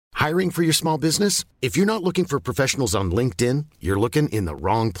Hiring for your small business? If you're not looking for professionals on LinkedIn, you're looking in the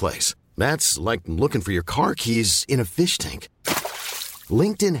wrong place. That's like looking for your car keys in a fish tank.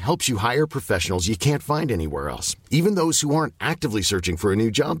 LinkedIn helps you hire professionals you can't find anywhere else, even those who aren't actively searching for a new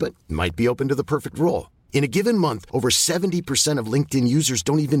job but might be open to the perfect role. In a given month, over 70% of LinkedIn users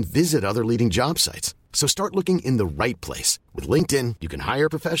don't even visit other leading job sites. So start looking in the right place. With LinkedIn, you can hire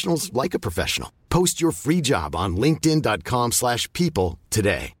professionals like a professional. Post your free job on linkedin.com/people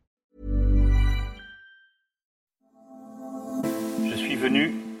today. Je suis venu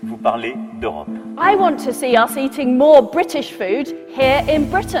vous parler d'Europe. I want to see us eating more British food here in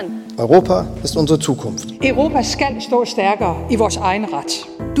Britain. Europa ist unsere Zukunft. Europa skal stå stærkere i vores egen ret.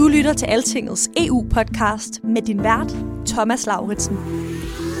 Du lytter til Altingets EU-podcast med din vært, Thomas Lauritsen.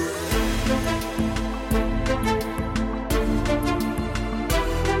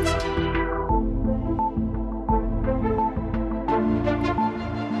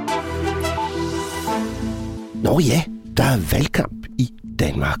 Nå ja, der er valgkamp i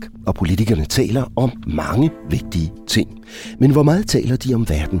Danmark, og politikerne taler om mange vigtige ting. Men hvor meget taler de om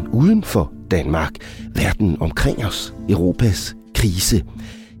verden uden for Danmark? Verden omkring os, Europas krise.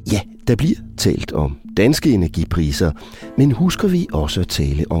 Ja, der bliver talt om danske energipriser, men husker vi også at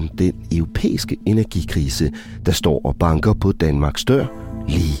tale om den europæiske energikrise, der står og banker på Danmarks dør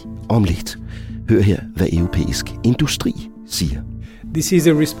lige om lidt. Hør her, hvad europæisk industri siger. This is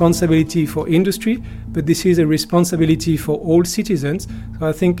a responsibility for industry, but this is a responsibility for all citizens. So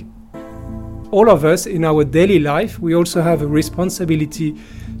I think all of us in our daily life, we also have a responsibility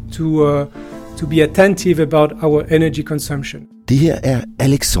to be attentive about our energy consumption. Det her er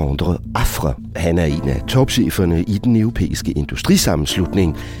Alexandre Affre. Han er en af topcheferne i den europæiske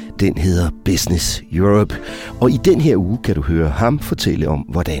industrisammenslutning. Den hedder Business Europe. Og i den her uge kan du høre ham fortælle om,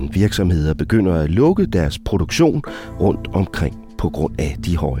 hvordan virksomheder begynder at lukke deres produktion rundt omkring på grund af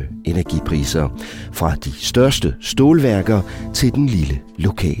de høje energipriser. Fra de største stålværker til den lille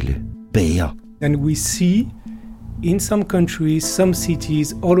lokale bager. And we see in some countries, some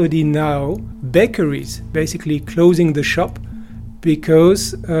cities already now, bakeries basically closing the shop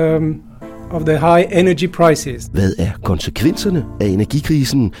because of the high energy prices. Hvad er konsekvenserne af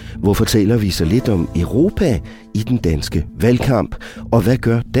energikrisen? Hvorfor taler vi så lidt om Europa i den danske valgkamp? Og hvad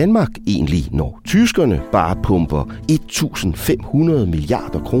gør Danmark egentlig, når tyskerne bare pumper 1.500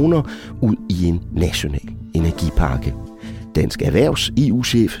 milliarder kroner ud i en national energipakke? Dansk Erhvervs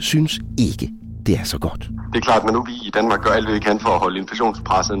EU-chef synes ikke, det er så godt. Det er klart, at når vi i Danmark gør alt, hvad vi kan for at holde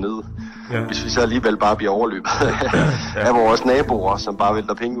inflationspresset nede, hvis vi så alligevel bare bliver overløbet af vores naboer, som bare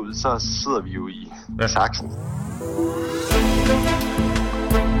vælter penge ud, så sidder vi jo i saksen.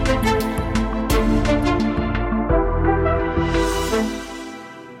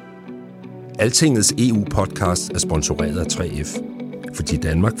 Altingets EU-podcast er sponsoreret af 3F, fordi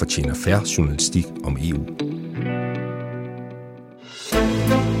Danmark fortjener fair journalistik om EU.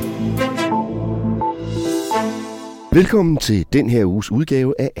 Velkommen til den her uges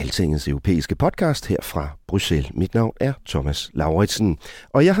udgave af Altingets europæiske podcast her fra Bruxelles. Mit navn er Thomas Lauritsen,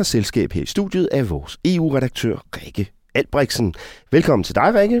 og jeg har selskab her i studiet af vores EU-redaktør Rikke Albrechtsen. Velkommen til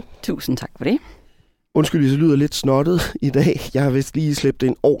dig, Rikke. Tusind tak for det. Undskyld, hvis jeg lyder lidt snottet i dag. Jeg har vist lige slæbt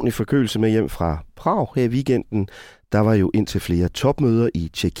en ordentlig forkølelse med hjem fra Prag her i weekenden. Der var jo indtil flere topmøder i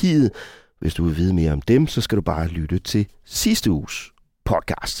Tjekkiet. Hvis du vil vide mere om dem, så skal du bare lytte til sidste uges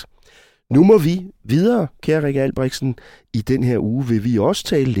podcast. Nu må vi videre, kære Rikke Albrechtsen. I den her uge vil vi også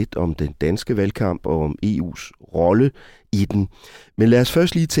tale lidt om den danske valgkamp og om EU's rolle i den. Men lad os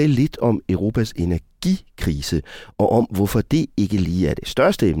først lige tale lidt om Europas energikrise, og om hvorfor det ikke lige er det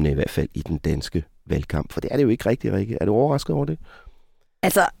største emne, i hvert fald i den danske valgkamp. For det er det jo ikke rigtigt, Rikke. Er du overrasket over det?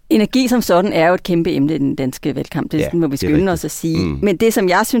 Altså, energi som sådan er jo et kæmpe emne i den danske valgkamp. Det må vi skynde os at sige. Men det, som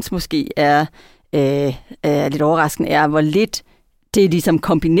jeg synes måske er lidt overraskende, er, hvor lidt det ligesom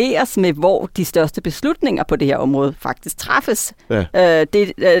kombineres med, hvor de største beslutninger på det her område faktisk træffes. Ja.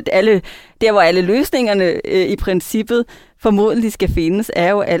 Der, hvor alle løsningerne i princippet formodentlig skal findes, er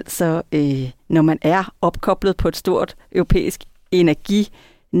jo altså, når man er opkoblet på et stort europæisk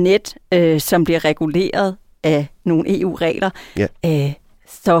energinet, som bliver reguleret af nogle EU-regler,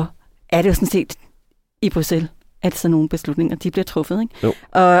 så er det jo sådan set i Bruxelles, at sådan nogle beslutninger, de bliver truffet. Ikke?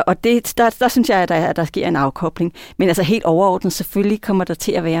 Og det, der synes jeg, at der sker en afkobling. Men altså helt overordnet, selvfølgelig kommer der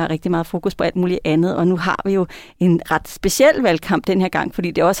til at være rigtig meget fokus på alt muligt andet, og nu har vi jo en ret speciel valgkamp den her gang,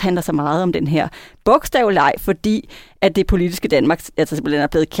 fordi det også handler så meget om den her bogstavleg, fordi at det politiske Danmark altså simpelthen er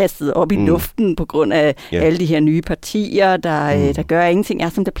blevet kastet op i luften på grund af alle de her nye partier, der gør, at ingenting er,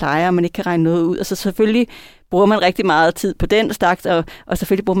 som det plejer, og man ikke kan regne noget ud. Og så selvfølgelig bruger man rigtig meget tid på den slags, og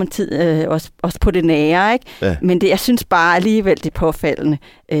selvfølgelig bruger man tid også på det nære, ikke? Ja. Men jeg synes bare alligevel, det er påfaldende,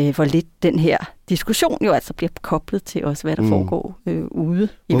 hvor lidt den her diskussion jo altså bliver koblet til også, hvad der foregår ude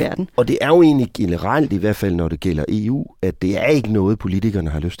i verden. Og det er jo egentlig generelt, i hvert fald når det gælder EU, at det er ikke noget, politikerne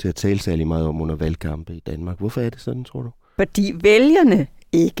har lyst til at tale særlig meget om under valgkampe i Danmark. Hvorfor er det sådan, tror du? Fordi vælgerne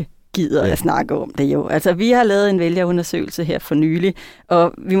ikke gider at snakke om det jo. Altså, vi har lavet en vælgerundersøgelse her for nylig,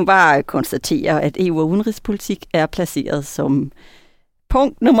 og vi må bare konstatere, at EU og udenrigspolitik er placeret som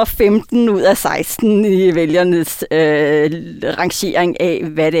punkt nummer 15 ud af 16 i vælgernes rangering af,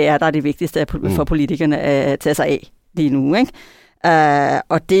 hvad det er, der er det vigtigste for politikerne at tage sig af lige nu, ikke?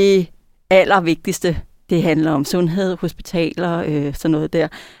 Og det allervigtigste, det handler om sundhed, hospitaler, sådan noget der.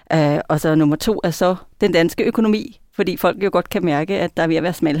 Og så nummer 2 er så den danske økonomi, fordi folk jo godt kan mærke, at der er ved at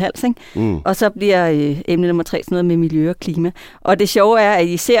være smalhals, ikke? Og så bliver emne nummer 3 sådan noget med miljø og klima. Og det sjove er, at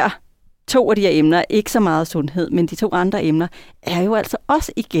især 2 af de her emner, ikke så meget sundhed, men de 2 andre emner, er jo altså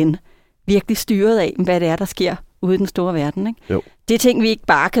også igen virkelig styret af, hvad det er, der sker ude i den store verden, ikke? Jo. Det er ting, vi ikke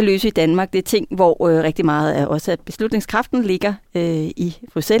bare kan løse i Danmark. Det er ting, hvor rigtig meget er også, at beslutningskraften ligger i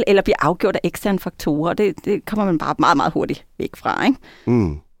Bruxelles, eller bliver afgjort af eksterne faktorer. Det kommer man bare meget, meget hurtigt væk fra,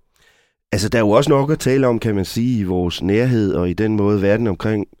 ikke? Altså, der er jo også nok at tale om, kan man sige, i vores nærhed og i den måde, verden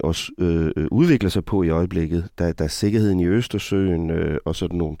omkring os udvikler sig på i øjeblikket. Der er sikkerheden i Østersøen og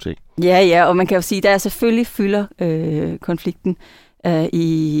sådan nogle ting. Ja, og man kan jo sige, der selvfølgelig fylder konflikten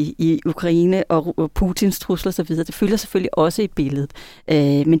i Ukraine og Putins trusler og så videre. Det fylder selvfølgelig også i billedet.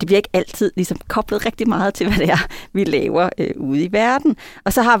 Men det bliver ikke altid ligesom koblet rigtig meget til, hvad det er, vi laver ude i verden.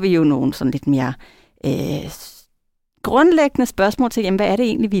 Og så har vi jo nogle sådan lidt mere grundlæggende spørgsmål til, jamen, hvad er det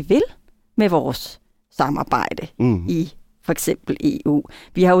egentlig, vi vil med vores samarbejde i for eksempel EU.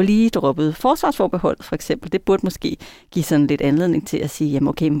 Vi har jo lige droppet forsvarsforbehold, for eksempel. Det burde måske give sådan lidt anledning til at sige, jamen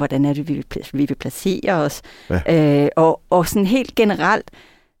okay, men hvordan er det, vi vil placere os? Ja. Og sådan helt generelt,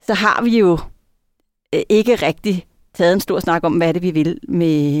 så har vi jo ikke rigtig taget en stor snak om, hvad er det, vi vil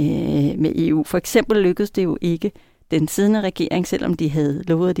med EU. For eksempel lykkedes det jo ikke den siddende regering, selvom de havde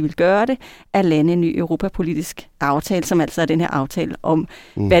lovet, at de ville gøre det, at lande en ny europapolitisk aftale, som altså er den her aftale om,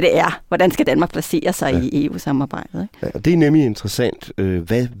 hvad det er. Hvordan skal Danmark placere sig i EU-samarbejdet? Ikke? Ja, og det er nemlig interessant.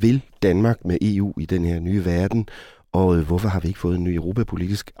 Hvad vil Danmark med EU i den her nye verden, og hvorfor har vi ikke fået en ny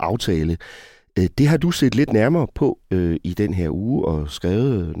europapolitisk aftale? Det har du set lidt nærmere på i den her uge og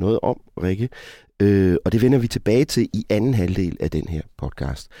skrevet noget om, Rikke. Og det vender vi tilbage til i anden halvdel af den her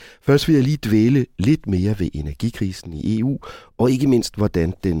podcast. Først vil jeg lige dvæle lidt mere ved energikrisen i EU, og ikke mindst,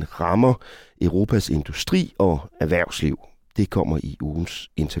 hvordan den rammer Europas industri og erhvervsliv. Det kommer i ugens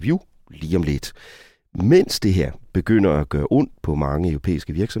interview lige om lidt. Mens det her begynder at gøre ondt på mange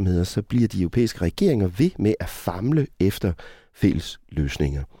europæiske virksomheder, så bliver de europæiske regeringer ved med at famle efter fælles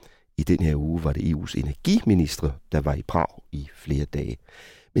løsninger. I den her uge var det EU's energiministre, der var i Prag i flere dage.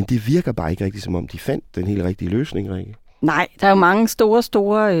 Men det virker bare ikke rigtigt, som om de fandt den helt rigtige løsning, Rikke. Nej, der er jo mange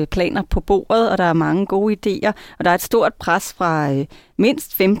store planer på bordet, og der er mange gode idéer, og der er et stort pres fra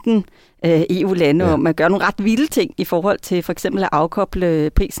mindst 15 EU-lande om at gøre nogle ret vilde ting i forhold til for eksempel at afkoble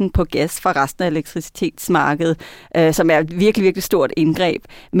prisen på gas fra resten af elektricitetsmarkedet, som er et virkelig, virkelig stort indgreb.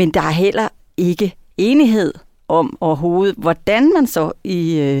 Men der er heller ikke enighed om overhovedet, hvordan man så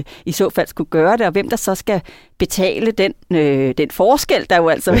i så fald skulle gøre det, og hvem der så skal betale den forskel, der jo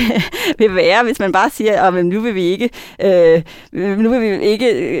altså vil være, hvis man bare siger, at nu vil vi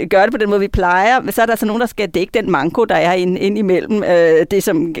ikke gøre det på den måde, vi plejer. Men så er der altså nogen, der skal dække den manko, der er ind imellem det,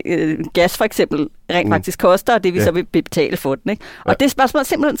 som gas for eksempel rent faktisk koster, og det vi så vil betale for den. Ikke? Og det spørgsmål er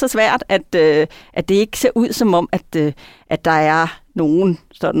simpelthen så svært, at det ikke ser ud som om, at der er nogen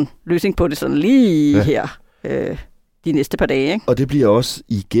sådan løsning på det sådan lige her. De næste par dage. Ikke? Og det bliver også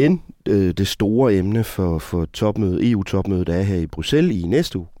igen det store emne for EU-topmødet, der er her i Bruxelles i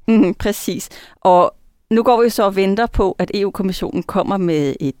næste uge. Præcis. Og nu går vi så og venter på, at EU-kommissionen kommer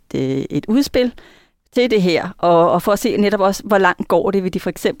med et udspil til det her, og for at se netop også, hvor langt går det, vil de for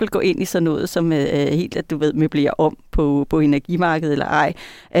eksempel gå ind i sådan noget, som helt, at du ved, møblerer om på energimarkedet eller ej.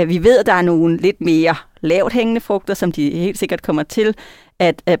 Vi ved, at der er nogle lidt mere lavt hængende frugter, som de helt sikkert kommer til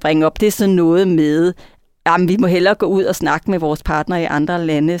at bringe op. Det er sådan noget med, jamen, vi må hellere gå ud og snakke med vores partnere i andre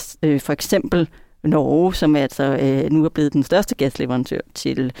lande, for eksempel Norge, som altså nu er blevet den største gasleverandør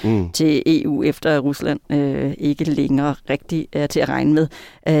til EU, efter at Rusland ikke længere rigtig er til at regne med.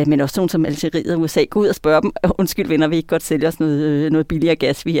 Men også sådan som Algeriet og USA, gå ud og spørge dem, undskyld venner, vi ikke godt sælge os noget billigere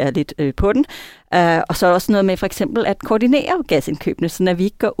gas, vi er lidt på den. Og så også noget med for eksempel at koordinere gasindkøbene, så at vi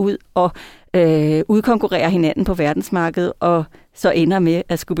ikke går ud og udkonkurrerer hinanden på verdensmarkedet, og så ender med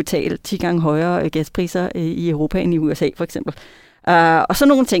at skulle betale 10 gange højere gaspriser i Europa end i USA for eksempel. Og så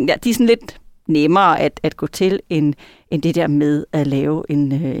nogle ting der, de er sådan lidt nemmere at gå til, end det der med at lave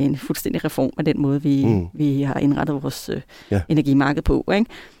en fuldstændig reform af den måde, vi har indrettet vores energimarked på, ikke?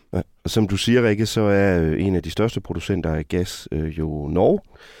 Ja. Som du siger, Rikke, så er en af de største producenter af gas jo Norge.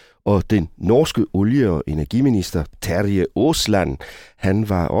 Og den norske olie- og energiminister Terje Aasland, han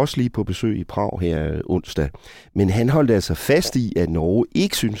var også lige på besøg i Prag her onsdag. Men han holdt altså fast i, at Norge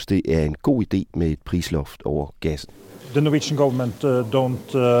ikke synes, det er en god idé med et prisloft over gassen. The Norwegian government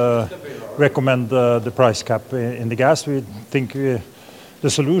don't recommend the price cap in the gas. We think the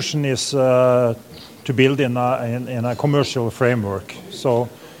solution is to build in a commercial framework. So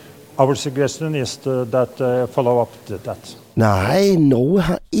our suggestion is that follow up that. Nej, Norge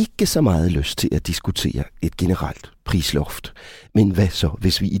har ikke så meget lyst til at diskutere et generelt prisloft. Men hvad så,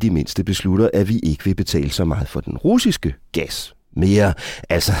 hvis vi i det mindste beslutter, at vi ikke vil betale så meget for den russiske gas mere?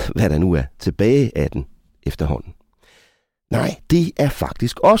 Altså, hvad der nu er tilbage af den efterhånden. Nej, det er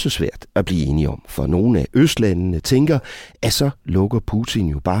faktisk også svært at blive enige om, for nogle af østlandene tænker, at så lukker Putin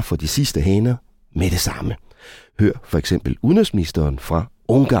jo bare for de sidste haner med det samme. Hør for eksempel udenrigsministeren fra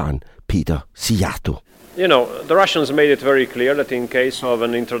Ungarn, Peter Szijjártó. You know, the Russians made it very clear that in case of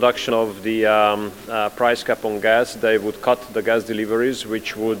an introduction of the price cap on gas, they would cut the gas deliveries,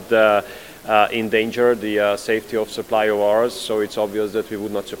 which would endanger the safety of supply of ours. So it's obvious that we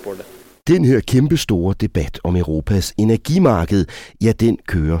would not support it. Den her kæmpe store debat om Europas energimarked, ja, den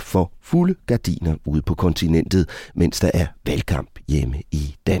kører for fulde gardiner ude på kontinentet, mens der er valgkamp hjemme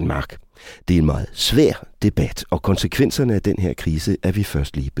i Danmark. Det er en meget svær debat, og konsekvenserne af den her krise er vi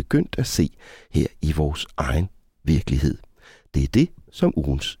først lige begyndt at se her i vores egen virkelighed. Det er det, som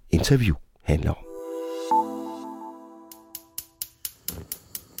ugens interview handler om.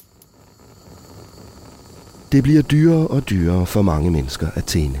 Det bliver dyrere og dyrere for mange mennesker at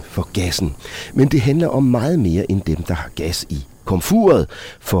tænde for gassen. Men det handler om meget mere end dem, der har gas i komfuret.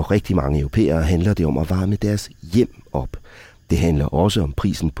 For rigtig mange europæere handler det om at varme deres hjem op. Det handler også om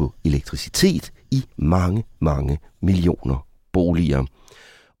prisen på elektricitet i mange, mange millioner boliger.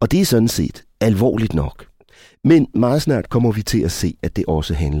 Og det er sådan set alvorligt nok. Men meget snart kommer vi til at se, at det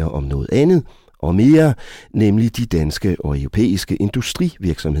også handler om noget andet og mere, nemlig de danske og europæiske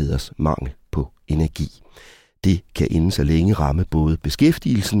industrivirksomheders mangel på energi. Det kan inden så længe ramme både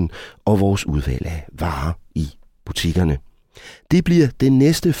beskæftigelsen og vores udvalg af varer i butikkerne. Det bliver den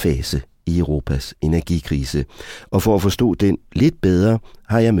næste fase i Europas energikrise, og for at forstå den lidt bedre,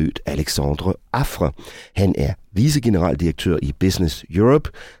 har jeg mødt Alexandre Affre. Han er vicegeneraldirektør i Business Europe,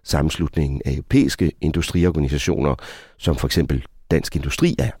 sammenslutningen af europæiske industriorganisationer, som for eksempel Dansk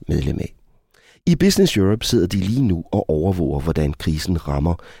Industri er medlem af. I Business Europe sidder de lige nu og overvåger, hvordan krisen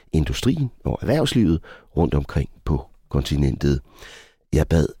rammer industrien og erhvervslivet rundt omkring på kontinentet. Jeg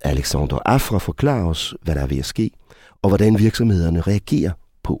bad Alexandre Affre forklare os, hvad der er ved at ske, og hvordan virksomhederne reagerer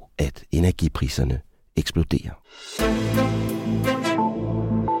på, at energipriserne eksploderer.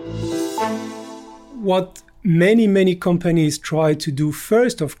 What many companies try to do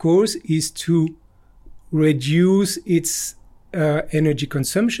first, of course, is to reduce its energy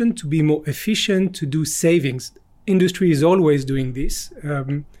consumption, to be more efficient, to do savings. Industry is always doing this,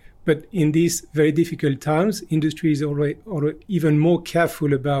 but in these very difficult times, industry is already even more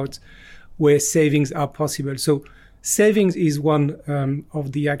careful about where savings are possible. So savings is one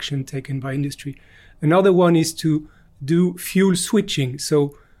of the action taken by industry. Another one is to do fuel switching,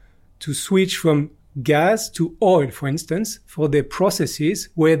 so to switch from gas to oil, for instance, for their processes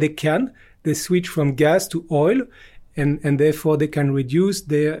where they can, they switch from gas to oil, and therefore they can reduce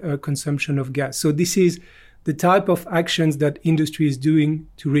their consumption of gas. So this is the type of actions that industry is doing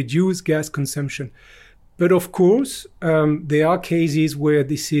to reduce gas consumption. But of course, there are cases where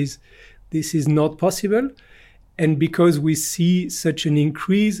this is not possible, and because we see such an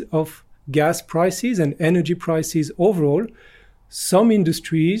increase of gas prices and energy prices overall, some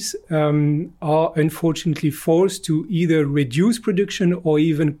industries are unfortunately forced to either reduce production or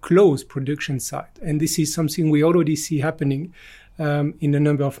even close production site. And this is something we already see happening in a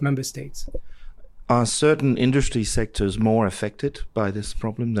number of member states. Are certain industry sectors more affected by this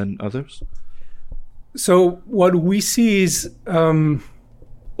problem than others? So what we see is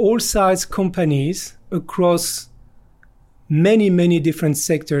all size companies across many different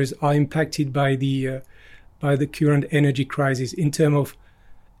sectors are impacted by the current energy crisis in terms of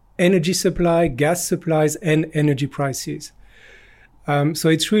energy supply, gas supplies, and energy prices. So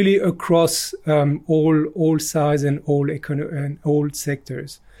it's really across all sides and all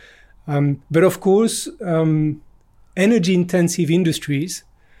sectors. But of course, energy-intensive industries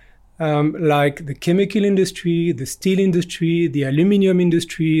like the chemical industry, the steel industry, the aluminium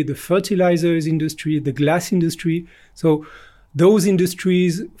industry, the fertilizers industry, the glass industry. So those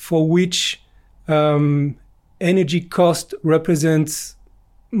industries for which energy cost represents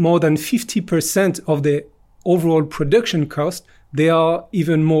more than 50% of the overall production cost, they are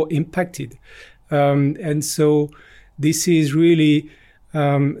even more impacted. And so this is really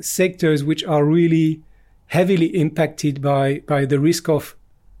sectors which are really heavily impacted by the risk of,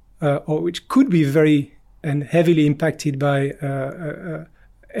 or which could be very and heavily impacted by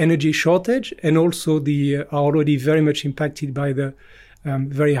energy shortage, and also are already very much impacted by the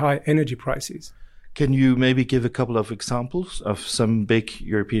very high energy prices. Can you maybe give a couple of examples of some big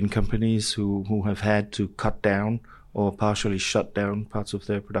European companies who have had to cut down or partially shut down parts of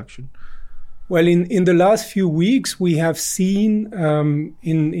their production? Well, in the last few weeks, we have seen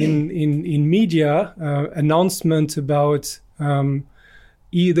in media announcements about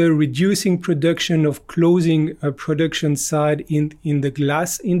either reducing production or closing a production site in the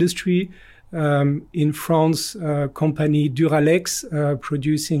glass industry. In France, company Duralex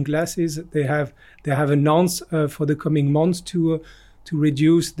producing glasses, they have announced for the coming months to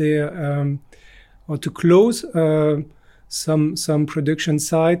reduce their or to close some production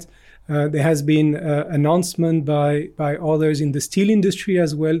sites. There has been announcement by others in the steel industry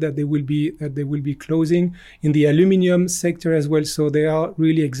as well that they will be closing, in the aluminium sector as well. So they are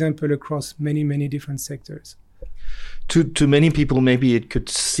really example across many different sectors. To many people, maybe it could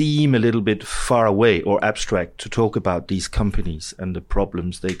seem a little bit far away or abstract to talk about these companies and the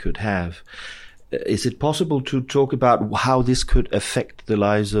problems they could have. Is it possible to talk about how this could affect the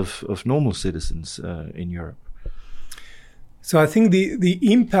lives of normal citizens in Europe? So I think the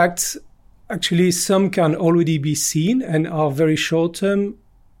impacts, actually some can already be seen and are very short term.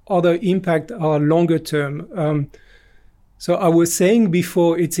 Other impacts are longer term. So I was saying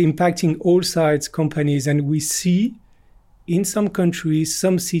before, it's impacting all sides companies, and we see in some countries,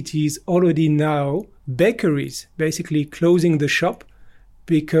 some cities already now, bakeries basically closing the shop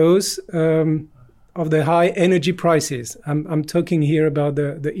because of the high energy prices. I'm talking here about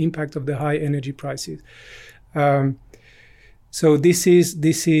the impact of the high energy prices. So this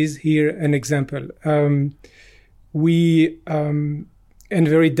is here an example. And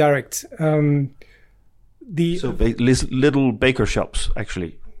very direct. Little baker shops,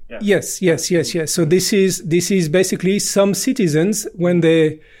 actually. Yeah. Yes. So this is basically some citizens, when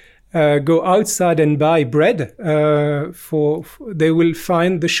they go outside and buy bread, they will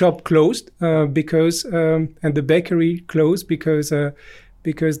find the shop closed because and the bakery closed because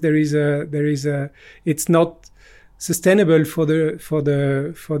there is a it's not sustainable for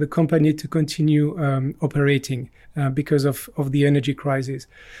the company to continue operating because of the energy crisis.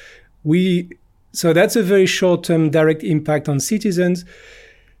 So that's a very short-term direct impact on citizens.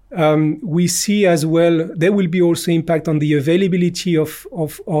 We see as well, there will be also impact on the availability of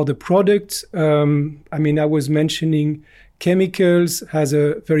all the products. I was mentioning chemicals has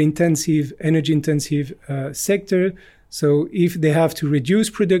a very energy-intensive sector. So if they have to reduce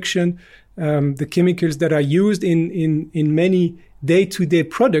production, the chemicals that are used in many day-to-day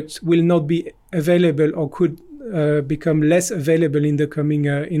products will not be available or could become less available in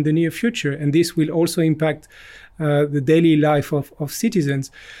the near future, and this will also impact the daily life of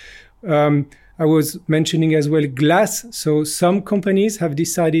citizens. I was mentioning as well glass. So some companies have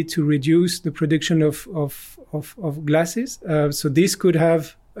decided to reduce the production of glasses. So this could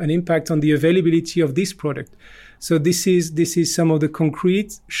have an impact on the availability of this product. So this is some of the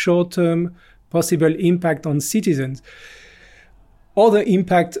concrete short-term possible impact on citizens. Other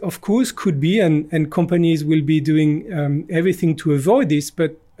impact, of course, could be, and companies will be doing everything to avoid this,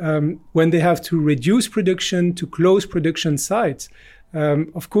 but when they have to reduce production, to close production sites,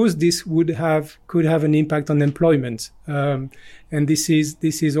 of course, this could have an impact on employment, and this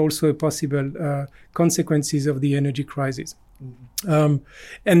is also a possible consequences of the energy crisis. And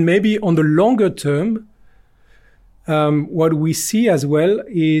maybe on the longer term, what we see as well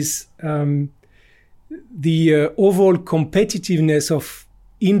is the overall competitiveness of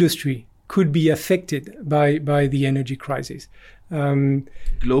industry could be affected by the energy crisis.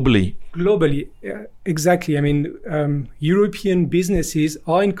 Globally, exactly. European businesses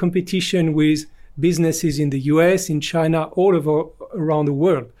are in competition with businesses in the US, in China, all over around the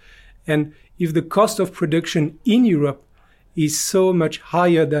world. And if the cost of production in Europe is so much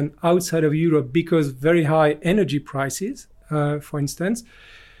higher than outside of Europe because very high energy prices, for instance,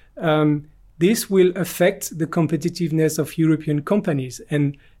 this will affect the competitiveness of European companies.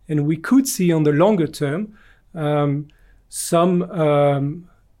 And we could see on the longer term some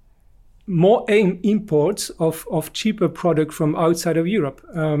more imports of cheaper product from outside of Europe.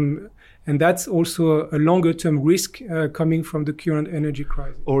 And that's also a longer-term risk coming from the current energy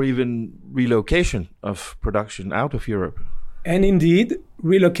crisis. Or even relocation of production out of Europe. And indeed,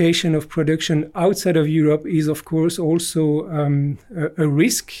 relocation of production outside of Europe is, of course, also a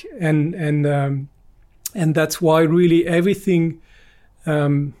risk, and that's why really everything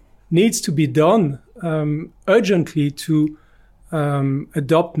needs to be done urgently to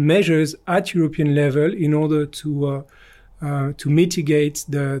adopt measures at European level in order to mitigate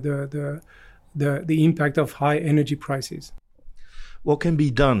the impact of high energy prices. What can be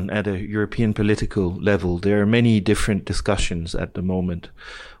done at a European political level? There are many different discussions at the moment.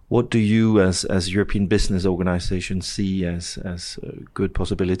 What do you, as European business organizations, see as good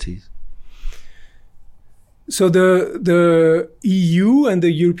possibilities? So the EU and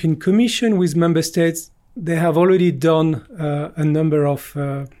the European Commission with member states, they have already done a number of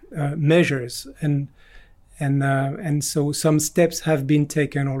measures, and so some steps have been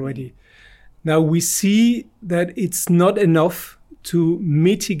taken already. Now we see that it's not enough to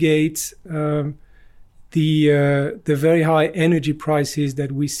mitigate the very high energy prices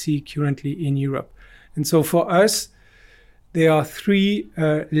that we see currently in Europe. And so for us, there are three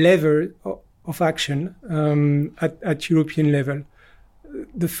levels of action at European level.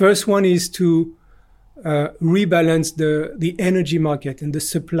 The first one is to rebalance the energy market and the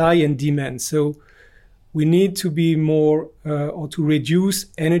supply and demand. So we need to be more or to reduce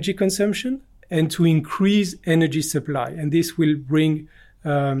energy consumption and to increase energy supply. And this will bring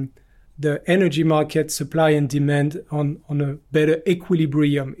the energy market supply and demand on a better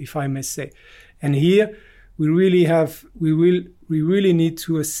equilibrium, if I may say. And here we really need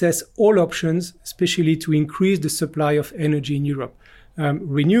to assess all options, especially to increase the supply of energy in Europe.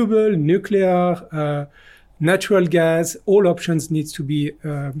 Renewable, nuclear, natural gas, all options needs to be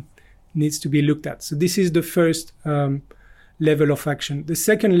looked at. So this is the first level of action. The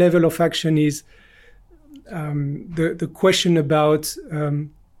second level of action is the question about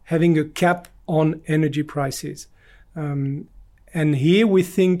having a cap on energy prices. And here we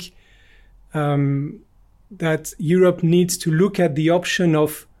think that Europe needs to look at the option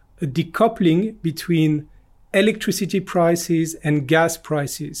of a decoupling between electricity prices and gas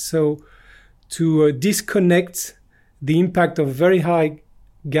prices. So to disconnect the impact of very high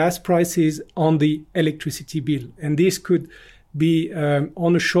gas prices on the electricity bill. And this could be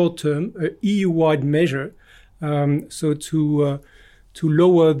on a short term, an EU-wide measure, so to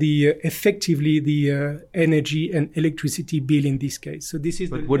lower effectively the energy and electricity bill in this case. So this is.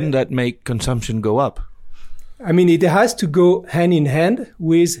 But wouldn't that make consumption go up? I mean, it has to go hand in hand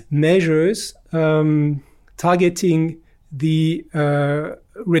with measures targeting the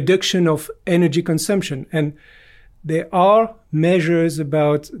reduction of energy consumption. And there are measures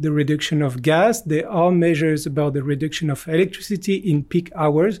about the reduction of gas. There are measures about the reduction of electricity in peak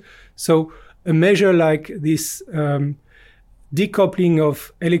hours. So a measure like this decoupling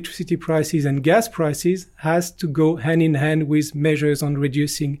of electricity prices and gas prices has to go hand in hand with measures on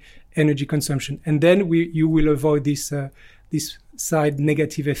reducing energy consumption. And then you will avoid this side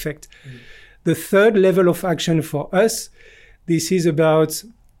negative effect. Mm. The third level of action for us, this is about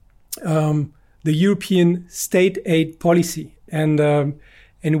the European state aid policy. And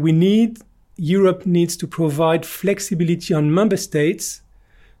Europe needs to provide flexibility on member states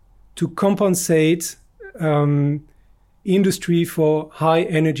to compensate industry for high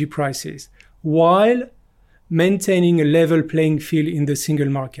energy prices while maintaining a level playing field in the single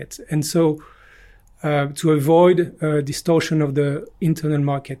market. And so to avoid distortion of the internal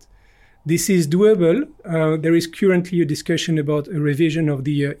market. This is doable. There is currently a discussion about a revision of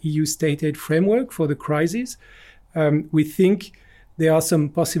the EU state aid framework for the crisis. We think there are some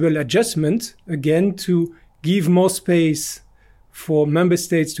possible adjustments, again, to give more space for member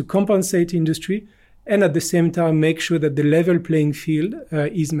states to compensate industry and at the same time make sure that the level playing field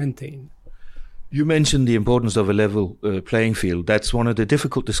is maintained. You mentioned the importance of a level playing field. That's one of the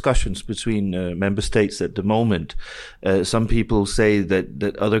difficult discussions between member states at the moment. Some people say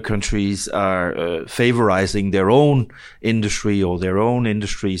that other countries are favorizing their own industry or their own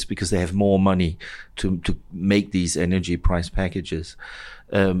industries because they have more money to make these energy price packages.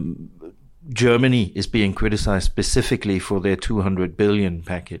 Germany is being criticized specifically for their 200 billion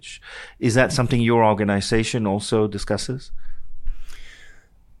package. Is that something your organization also discusses?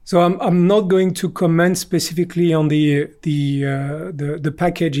 So I'm not going to comment specifically on the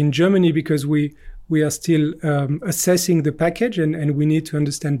package in Germany because we are still assessing the package and we need to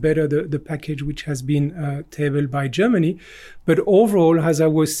understand better the package which has been tabled by Germany. But overall, as I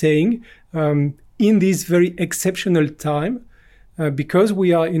was saying, in this very exceptional time, because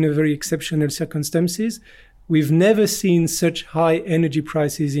we are in a very exceptional circumstances, we've never seen such high energy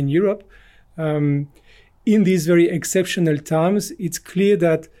prices in Europe. In these very exceptional times, it's clear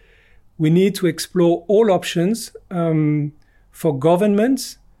that we need to explore all options for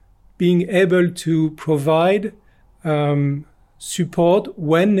governments being able to provide support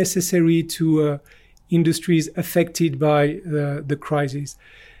when necessary to industries affected by the crisis.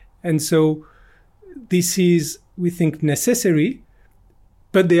 And so this is, we think, necessary,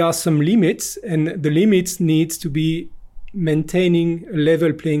 but there are some limits, and the limits needs to be maintaining a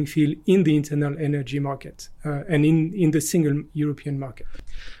level playing field in the internal energy market and in the single European market.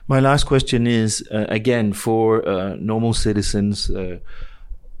 My last question is, again, for normal citizens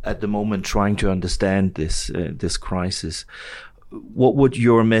at the moment trying to understand this crisis, what would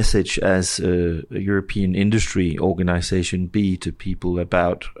your message as a European industry organization be to people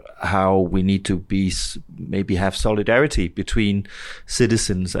about how we need to maybe have solidarity between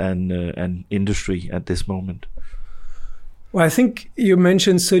citizens and industry at this moment? Well, I think you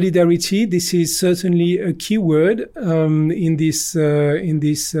mentioned solidarity. This is certainly a key word in this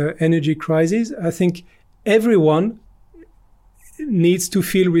energy crisis. I think everyone needs to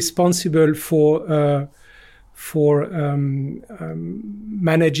feel responsible for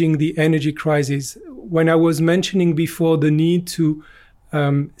managing the energy crisis. When I was mentioning before the need to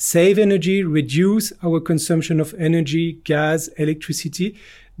save energy, reduce our consumption of energy, gas, electricity,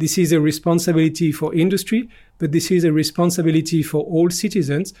 this is a responsibility for industry, but this is a responsibility for all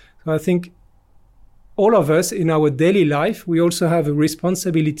citizens. So I think all of us in our daily life, we also have a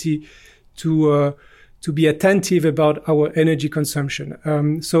responsibility to be attentive about our energy consumption.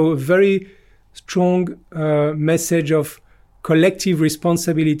 So a very strong message of collective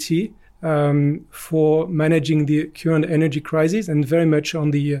responsibility for managing the current energy crisis, and very much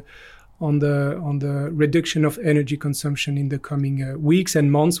on the reduction of energy consumption in the coming weeks and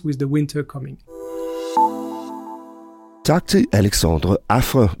months with the winter coming. Tak til Alexandre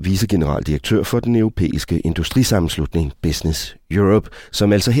Affre, vicegeneraldirektør for den europæiske industrisammenslutning Business Europe,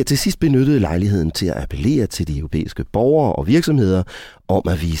 som altså her til sidst benyttede lejligheden til at appellere til de europæiske borgere og virksomheder om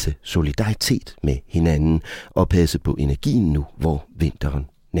at vise solidaritet med hinanden og passe på energien nu, hvor vinteren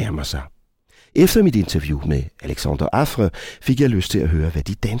nærmer sig. Efter mit interview med Alexandre Affre fik jeg lyst til at høre, hvad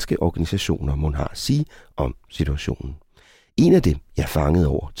de danske organisationer mon har at sige om situationen. En af dem, jeg fangede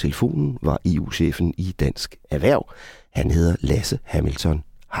over telefonen, var EU-chefen i Dansk Erhverv. Han hedder Lasse Hamilton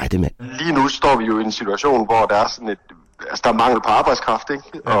Heidemann. Lige nu står vi jo i en situation, hvor der er sådan der er mangel på arbejdskraft, ikke?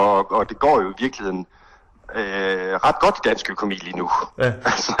 Ja. Og det går jo i virkeligheden ret godt i dansk økonomi lige nu. Ja.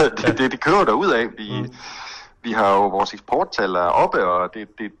 Altså, det kører der ud af. Vi har jo vores eksporttal er oppe, og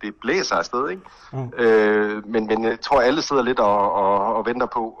det blæser afsted, ikke? Men jeg tror, alle sidder lidt og venter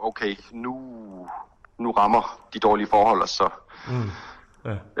på, okay, nu rammer de dårlige forhold os så.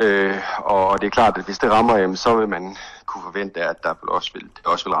 Og det er klart, at hvis det rammer, jamen, så vil man kunne forvente, at det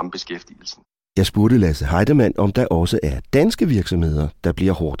også vil ramme beskæftigelsen. Jeg spurgte Lasse Heidemann, om der også er danske virksomheder, der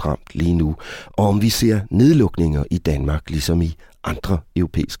bliver hårdt ramt lige nu, og om vi ser nedlukninger i Danmark, ligesom i andre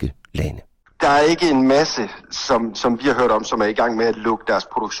europæiske lande. Der er ikke en masse, som vi har hørt om, som er i gang med at lukke deres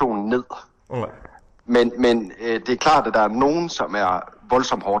produktion ned. Men det er klart, at der er nogen, som er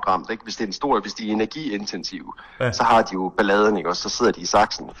voldsomt hårdt ramt. Ikke? Hvis de er energiintensive, så har de jo balladen, ikke? Og så sidder de i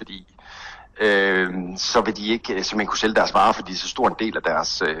saksen, fordi så vil de ikke simpelthen kunne sælge deres varer, fordi det er så stor en del af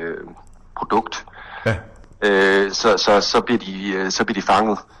deres produkt. Så bliver de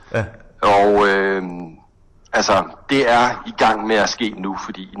fanget. Og altså, det er i gang med at ske nu,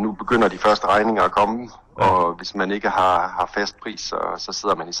 fordi nu begynder de første regninger at komme, og hvis man ikke har fast pris, så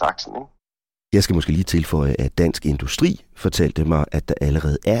sidder man i saksen, ikke? Jeg skal måske lige tilføje, at Dansk Industri fortalte mig, at der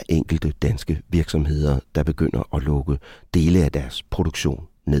allerede er enkelte danske virksomheder, der begynder at lukke dele af deres produktion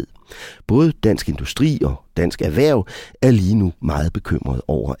ned. Både Dansk Industri og Dansk Erhverv er lige nu meget bekymret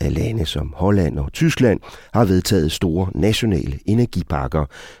over, at lande som Holland og Tyskland har vedtaget store nationale energipakker,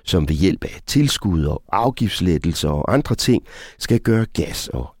 som ved hjælp af tilskud og afgiftslettelser og andre ting skal gøre gas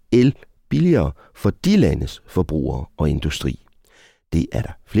og el billigere for de landes forbrugere og industri. Det er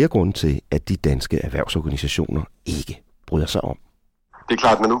der flere grunde til, at de danske erhvervsorganisationer ikke bryder sig om. Det er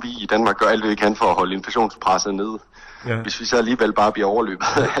klart, at når nu vi i Danmark gør alt, hvad vi kan for at holde inflationspresset nede, hvis vi så alligevel bare bliver overløbet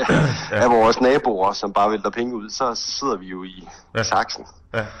af vores naboer, som bare vælter penge ud, så sidder vi jo i saksen.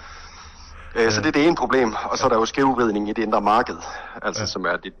 Så det er det ene problem, og så er der jo skævvridning i det indre marked, altså som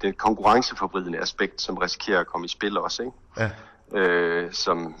er det konkurrenceforvridende aspekt, som risikerer at komme i spil også, ikke?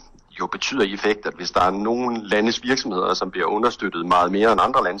 Som jo betyder i effekt, at hvis der er nogle landes virksomheder, som bliver understøttet meget mere end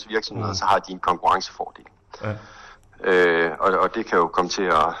andre landes virksomheder, så har de en konkurrencefordel. Og det kan jo komme til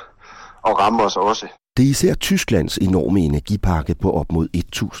at ramme os også. Det er især Tysklands enorme energipakke på op mod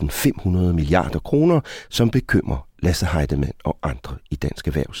 1.500 milliarder kroner, som bekymrer Lasse Heidemann og andre i dansk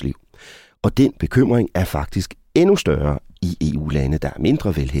erhvervsliv. Og den bekymring er faktisk endnu større i EU-lande, der er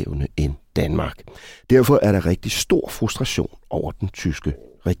mindre velhævende end Danmark. Derfor er der rigtig stor frustration over den tyske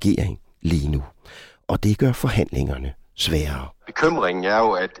regering lige nu. Og det gør forhandlingerne sværere. Bekymringen er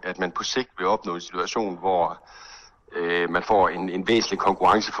jo, at man på sigt vil opnå en situation, hvor man får en væsentlig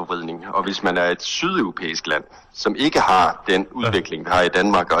konkurrenceforvridning. Og hvis man er et sydeuropæisk land, som ikke har den udvikling, vi har i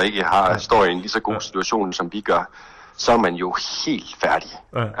Danmark, og ikke står i en lige så god situation, som vi gør, så er man jo helt færdig.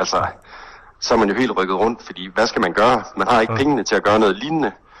 Altså, så er man jo helt rykket rundt, fordi hvad skal man gøre? Man har ikke pengene til at gøre noget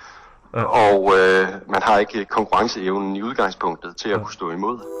lignende, og man har ikke konkurrenceevnen i udgangspunktet til at kunne stå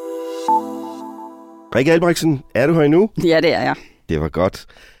imod. Rikke Albrechtsen, er du her endnu? Ja, det er jeg. Det var godt.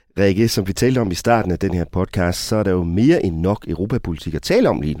 Rikke, som vi talte om i starten af den her podcast, så er der jo mere end nok europapolitik at tale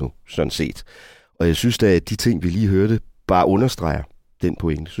om lige nu, sådan set. Og jeg synes da, at de ting, vi lige hørte, bare understreger den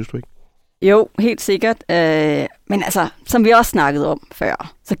pointe, synes du ikke? Jo, helt sikkert. Men altså, som vi også snakkede om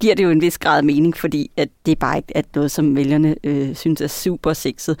før, så giver det jo en vis grad af mening, fordi at det er bare ikke at noget, som vælgerne synes er super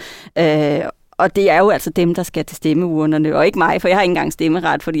sexet. Og det er jo altså dem, der skal til stemmeurnerne, og ikke mig, for jeg har ikke engang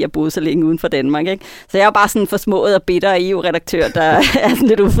stemmeret, fordi jeg boede så længe uden for Danmark. Ikke? Så jeg er jo bare sådan en forsmået og bitter EU-redaktør, der er sådan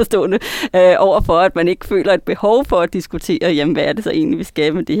lidt uforstående overfor, at man ikke føler et behov for at diskutere, jamen hvad er det så egentlig, vi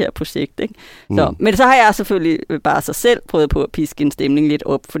skal med det her projekt. Ikke? Så, men så har jeg selvfølgelig bare sig selv prøvet på at piske en stemning lidt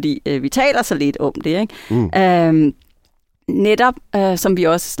op, fordi vi taler så lidt om det. Ikke? Netop, som vi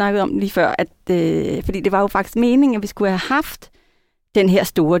også snakkede om lige før, at, fordi det var jo faktisk meningen, at vi skulle have haft den her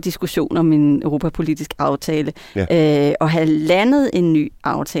store diskussion om en europapolitisk aftale, og have landet en ny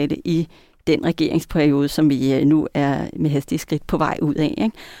aftale i den regeringsperiode, som vi nu er med hastige skridt på vej ud af.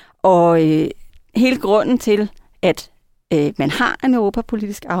 Ikke? Og hele grunden til, at man har en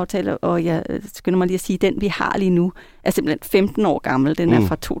europapolitisk aftale, og jeg skynder mig lige at sige, at den vi har lige nu, er simpelthen 15 år gammel. Den er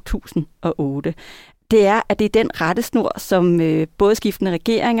fra 2008. Det er, at det er den rettesnor, som både skiftende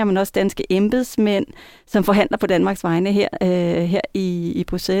regeringer, men også danske embedsmænd, som forhandler på Danmarks vegne her i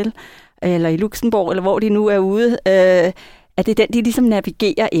Bruxelles, eller i Luxembourg, eller hvor de nu er ude, at det er den, de ligesom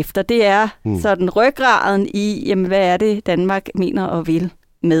navigerer efter. Det er sådan ryggraden i, jamen, hvad er det, Danmark mener og vil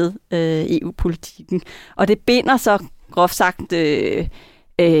med EU-politikken. Og det binder så groft sagt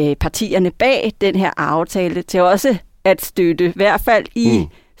partierne bag den her aftale til også at støtte, i hvert fald i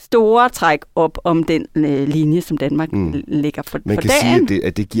store træk op om den linje, som Danmark lægger for dagen. Man kan sige,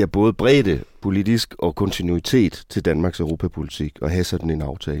 at det giver både bredde politisk og kontinuitet til Danmarks europapolitik at have sådan en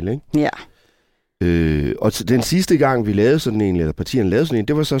aftale, ikke? Ja. Og den sidste gang, vi lavede sådan en, eller partierne lavede sådan en,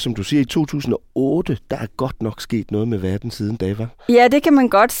 det var så, som du siger, i 2008. Der er godt nok sket noget med verden siden da, var? Ja, det kan man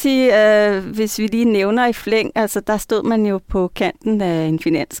godt sige, hvis vi lige nævner i flæng. Altså, der stod man jo på kanten af en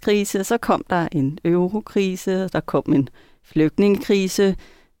finanskrise, og så kom der en eurokrise, der kom en flygtningekrise,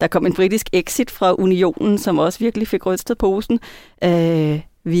 der kom en britisk exit fra unionen, som også virkelig fik rystet posen.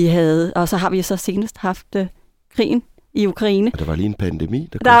 Og så har vi så senest haft krigen i Ukraine. Og der var lige en pandemi,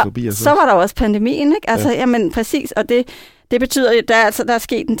 der kom forbi os. Så var der også pandemien, ikke? Altså, jamen præcis, og det betyder, at der er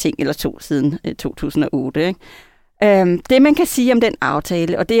sket en ting eller to siden 2008, ikke? Det, man kan sige om den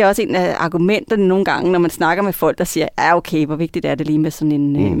aftale, og det er også en af argumenterne nogle gange, når man snakker med folk, der siger, okay, hvor vigtigt er det lige med sådan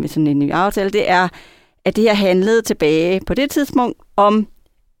en ny aftale, det er, at det her handlede tilbage på det tidspunkt om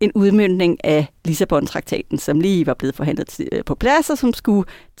en udmøntning af Lissabon-traktaten, som lige var blevet forhandlet på plads, og som skulle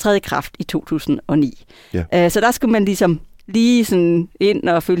træde i kraft i 2009. Ja. Så der skulle man ligesom lige sådan ind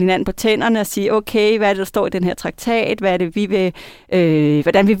og følge hinanden på tænderne og sige, okay, hvad er det, der står i den her traktat? Hvad er det, vi vil,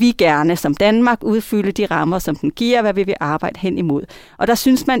 hvordan vil vi gerne som Danmark udfylde de rammer, som den giver? Hvad vil vi arbejde hen imod? Og der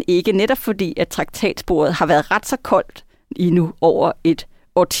synes man ikke, netop fordi, at traktatsporet har været ret så koldt i nu over et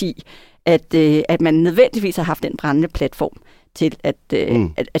årti, at man nødvendigvis har haft den brændende platform til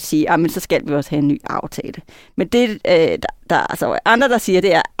at sige, men så skal vi også have en ny aftale. Men det, der er altså andre, der siger,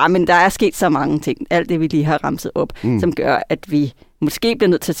 det er, men der er sket så mange ting, alt det, vi lige har ramset op, som gør, at vi måske bliver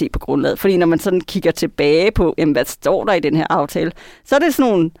nødt til at se på grundlaget. Fordi når man sådan kigger tilbage på, hvad står der i den her aftale, så er det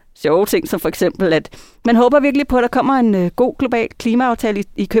sådan nogle sjove ting, som for eksempel, at man håber virkelig på, at der kommer en god global klimaaftale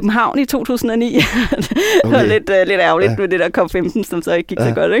i København i 2009. Okay. lidt ærgerligt med det der COP15, som så ikke gik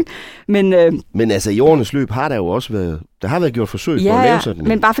så godt, ikke? Men altså i årenes løb har der jo også været gjort forsøg på at lave sådan.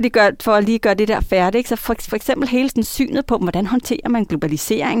 Men bare for at lige gøre det der færdigt, så for eksempel hele den synet på, hvordan håndterer man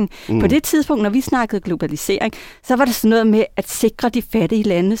globaliseringen. På det tidspunkt, når vi snakkede globalisering, så var det sådan noget med at sikre de fattige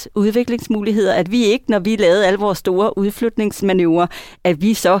landes udviklingsmuligheder, at vi ikke, når vi lavede alle vores store udflytningsmanøvrer, at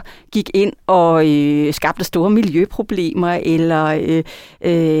vi så gik ind og skabte store miljøproblemer, eller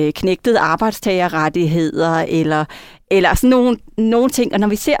knægtede arbejdstagerrettigheder, eller sådan nogle ting. Og når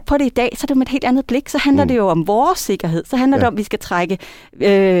vi ser på det i dag, så er det med et helt andet blik. Så handler det jo om vores sikkerhed. Så handler det om, at vi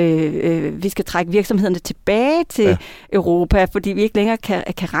skal trække virksomhederne tilbage til Europa, fordi vi ikke længere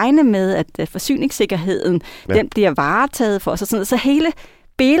kan regne med, at forsyningssikkerheden den bliver varetaget for os. Og sådan. Så hele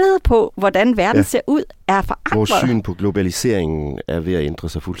billede på, hvordan verden ser ud, er forandret. Vores syn på globaliseringen er ved at ændre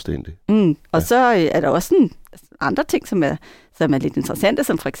sig fuldstændig. Og så er der også andre ting, som er lidt interessante,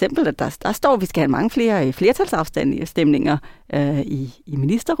 som for eksempel, at der står, at vi skal have mange flere flertalsafstemninger i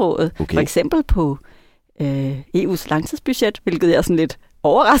ministerrådet. Okay. For eksempel på EU's langtidsbudget, hvilket jeg er sådan lidt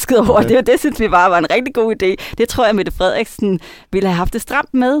overrasket over. Okay. Det synes vi bare var en rigtig god idé. Det tror jeg, Mette Frederiksen ville have haft det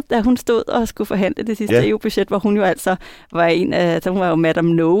stramt med, da hun stod og skulle forhandle det sidste EU-budget, hvor hun jo altså var hun var jo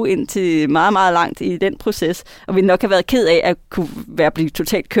Madame No indtil meget, meget langt i den proces, og ville nok have været ked af at kunne blive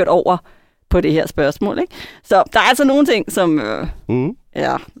totalt kørt over på det her spørgsmål. Ikke? Så der er altså nogle ting, som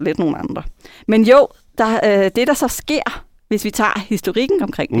er lidt nogle andre. Men jo, det der så sker, hvis vi tager historikken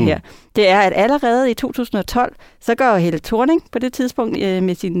omkring det her, det er, at allerede i 2012, så går Helle Thorning på det tidspunkt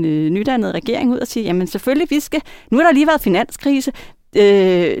med sin nydannede regering ud og siger, jamen selvfølgelig, nu har der lige været finanskrise,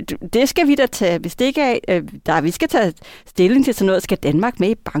 det skal vi da tage bestik af. Vi skal tage stilling til sådan noget. Skal Danmark med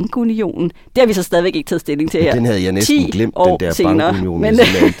i bankunionen? Det har vi så stadigvæk ikke taget stilling til her. Den havde jeg næsten glemt, den der bankunion, men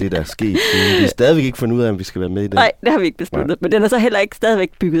det der er sket. Vi har stadigvæk ikke fundet ud af, om vi skal være med i den. Nej, det har vi ikke besluttet. Nej. Men den er så heller ikke stadigvæk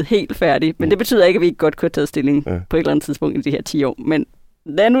bygget helt færdig. Men det betyder ikke, at vi ikke godt kunne have taget stilling på et eller andet tidspunkt i de her 10 år. Men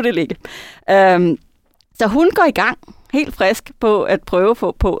lad nu det ligge. Så hun går i gang helt frisk på at prøve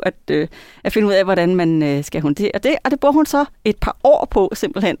på at finde ud af, hvordan man skal håndtere det. Og det bruger hun så et par år på,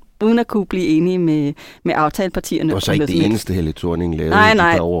 simpelthen, uden at kunne blive enige med aftalepartierne. Det var så ikke det eneste, Helle Thorning lavede nej, i de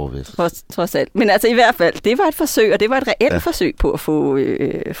par år. Trods alt. Men altså i hvert fald, det var et forsøg, og det var et reelt forsøg på at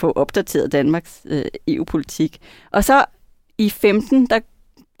få opdateret Danmarks EU-politik. Og så i 15,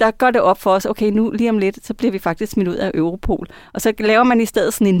 der går det op for os, okay, nu lige om lidt, så bliver vi faktisk smidt ud af Europol. Og så laver man i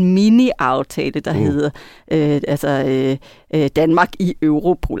stedet sådan en mini-aftale, der hedder Danmark i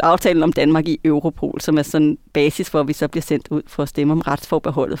Europol. Aftalen om Danmark i Europol, som er sådan basis for, at vi så bliver sendt ud for at stemme om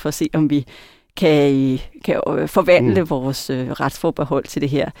retsforbeholdet, for at se, om vi kan forvandle vores retsforbehold til det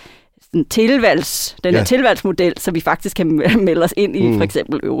her tilvalgsmodel, så vi faktisk kan melde os ind i for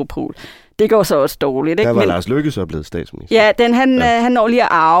eksempel Europol. Det går så også dårligt. Ikke? Der var Lars Løkke så blevet statsminister. Ja, han når lige at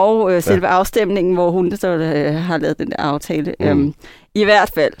arve selve afstemningen, hvor hun så har lavet den der aftale. I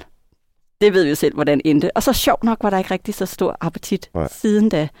hvert fald, det ved vi jo selv, hvordan endte. Og så sjovt nok var der ikke rigtig så stor appetit siden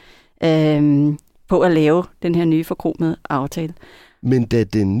da på at lave den her nye forkromede aftale. Men da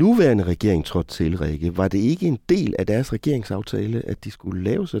den nuværende regering trådte til, Rikke, var det ikke en del af deres regeringsaftale, at de skulle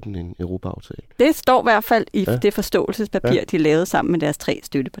lave sådan en Europa-aftale? Det står i hvert fald i det forståelsespapir, de lavede sammen med deres 3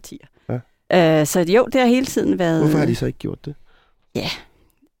 støttepartier. Ja. Så jo, det har hele tiden været... Hvorfor har de så ikke gjort det? Ja,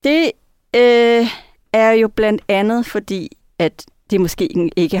 det er jo blandt andet fordi, at det måske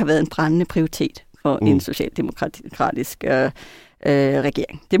ikke har været en brændende prioritet for en socialdemokratisk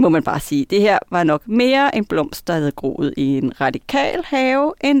regering. Det må man bare sige. Det her var nok mere en blomst, der havde groet i en radikal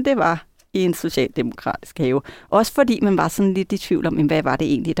have, end det var i en socialdemokratisk have. Også fordi man var sådan lidt i tvivl om, hvad var det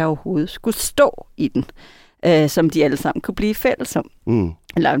egentlig, der overhovedet skulle stå i den, som de alle sammen kunne blive fælles om.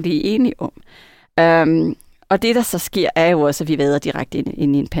 Eller blive enige om. Og det, der så sker, er jo også, at vi vader direkte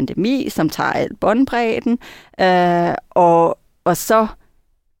ind i en pandemi, som tager alt båndbredden, og så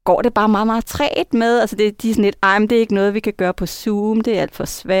går det bare meget, meget træt med. Altså de er sådan lidt, det er ikke noget, vi kan gøre på Zoom, det er alt for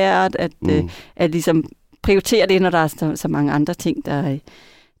svært at ligesom prioritere det, når der er så mange andre ting, der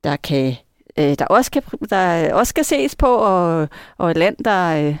også skal ses på, og et land,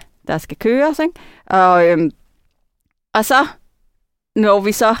 der skal køres. Ikke? Og så når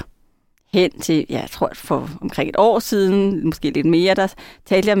vi så hen til, jeg tror for omkring et år siden, måske lidt mere, der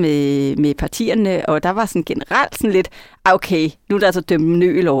talte jeg med partierne, og der var sådan generelt sådan lidt, okay, nu er der altså dømt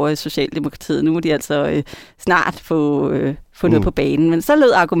nøl over i Socialdemokratiet, nu må de altså snart få noget på banen. Men så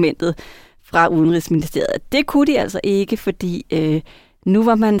lød argumentet fra Udenrigsministeriet, at det kunne de altså ikke, fordi nu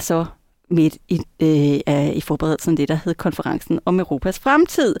var man så midt i forberedelsen af det, der hed konferencen om Europas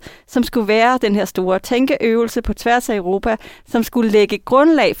fremtid, som skulle være den her store tænkeøvelse på tværs af Europa, som skulle lægge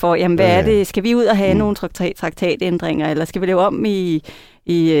grundlag for, jamen hvad er det, skal vi ud og have nogle traktatændringer, eller skal vi lave om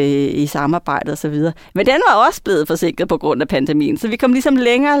i samarbejdet osv. Men den var også blevet forsinket på grund af pandemien, så vi kom ligesom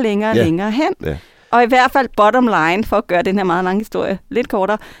længere hen. Ja. Og i hvert fald bottom line, for at gøre den her meget lange historie lidt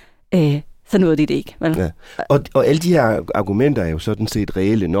kortere, så nåede de det ikke. Vel? Ja. Og alle de her argumenter er jo sådan set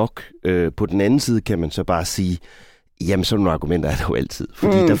reelle nok. På den anden side kan man så bare sige, jamen sådan nogle argumenter er der jo altid.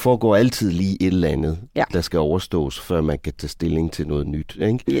 Fordi der foregår altid lige et eller andet, der skal overstås, før man kan tage stilling til noget nyt.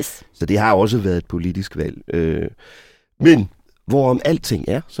 Ikke? Yes. Så det har også været et politisk valg. Men hvorom alting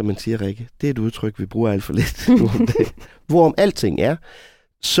er, som man siger, Rikke, det er et udtryk, vi bruger alt for lidt. Hvorom alting er,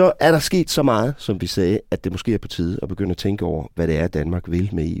 så er der sket så meget, som vi sagde, at det måske er på tide at begynde at tænke over, hvad det er, Danmark vil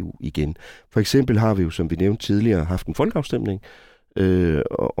med EU igen. For eksempel har vi jo, som vi nævnte tidligere, haft en folkeafstemning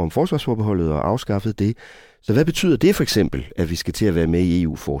om forsvarsforbeholdet og afskaffet det. Så hvad betyder det for eksempel, at vi skal til at være med i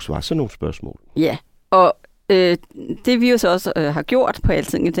EU-forsvar? Sådan nogle spørgsmål. Ja, og det vi jo så også har gjort på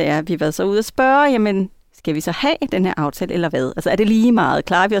Altinget, det er, at vi har været så ude at spørge, jamen, skal vi så have den her aftale, eller hvad? Altså er det lige meget?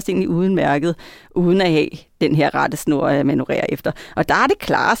 Klarer vi os egentlig uden mærket, uden at have den her rettesnor at manøvrere efter? Og der er det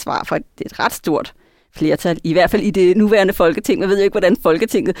klare svar, for det er et ret stort flertal, i hvert fald i det nuværende Folketing. Man ved jo ikke, hvordan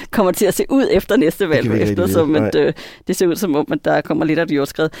Folketinget kommer til at se ud efter næste valg, eftersom det ser ud som om, at der kommer lidt af et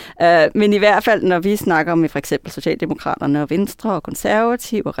jordskred. Men i hvert fald, når vi snakker med for eksempel Socialdemokraterne og Venstre og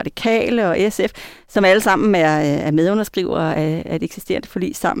Konservative og Radikale og SF, som alle sammen er medunderskrivere af et eksisterende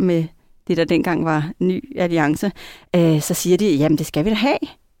forlig sammen med det, der dengang var Ny Alliance, så siger de, jamen det skal vi da have.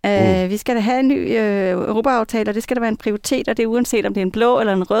 Vi skal da have en ny Europa-aftale, og det skal da være en prioritet, og det er uanset om det er en blå,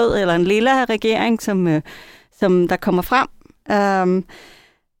 eller en rød, eller en lilla regering, som der kommer frem.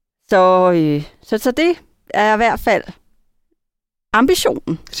 Så det er i hvert fald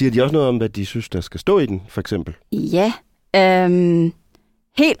ambitionen. Siger de også noget om, hvad de synes, der skal stå i den, for eksempel? Ja.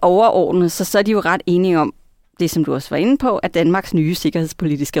 Helt overordnet, så er de jo ret enige om, det som du også var inde på, at Danmarks nye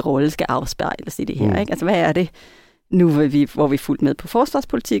sikkerhedspolitiske rolle skal afspejles i det her. Ikke? Altså hvad er det nu, hvor vi er fuldt med på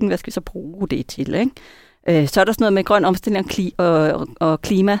forsvarspolitikken? Hvad skal vi så bruge det til? Ikke? Så er der sådan noget med grøn omstilling og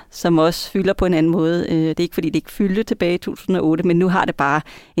klima, som også fylder på en anden måde. Det er ikke fordi, det ikke fyldte tilbage i 2008, men nu har det bare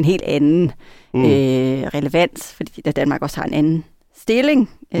en helt anden relevans, fordi Danmark også har en anden stilling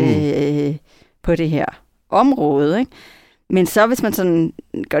på det her område. Ikke? Men så hvis man sådan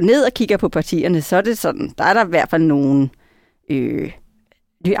går ned og kigger på partierne, så er det sådan, der er der i hvert fald nogle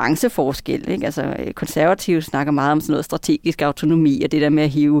nuanceforskel. Ikke? Altså konservative snakker meget om sådan noget strategisk autonomi, og det der med at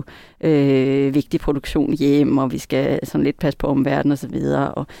hive vigtig produktion hjem, og vi skal sådan lidt passe på omverdenen og så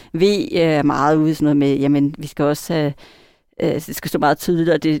videre. Og V er meget ude sådan noget med, jamen vi skal også have, det skal stå meget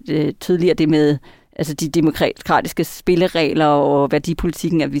tydeligere det med altså de demokratiske spilleregler og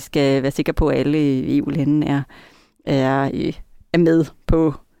værdipolitikken, at vi skal være sikre på, at alle EU-lande er med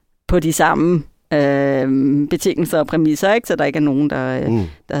på de samme betingelser og præmisser, ikke? Så der ikke er nogen,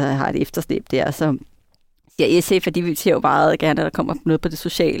 der har et efterslæb der. Så siger SF, fordi vi ser jo meget gerne, at der kommer noget på det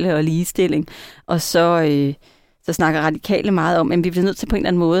sociale og ligestilling. Og så snakker Radikale meget om, at vi bliver nødt til på en eller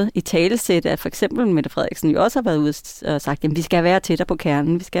anden måde i talesæt, at for eksempel Mette Frederiksen jo også har været ude og sagt, at vi skal være tættere på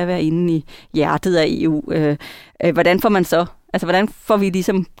kernen, vi skal være inde i hjertet af EU. Hvordan får man så? Altså, hvordan får vi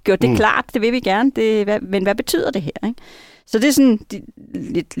ligesom gjort det klart? Det vil vi gerne, men hvad betyder det her? Ikke? Så det er sådan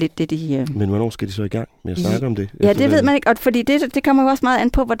lidt det, de... Men hvornår skal de så i gang med at snakke om det? Ja, det ved man ikke, og fordi det kommer jo også meget an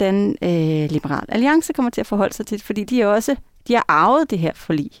på, hvordan Liberal Alliance kommer til at forholde sig til det, fordi de har arvet det her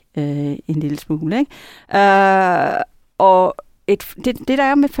forlig en lille smule. Ikke? Og det, der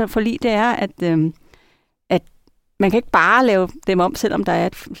er med forlig, det er, at man kan ikke bare lave dem om, selvom der er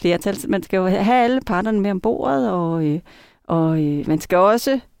et flertal. Man skal jo have alle parterne med om bordet, og man skal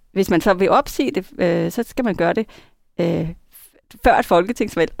også, hvis man så vil opsige det, så skal man gøre det før et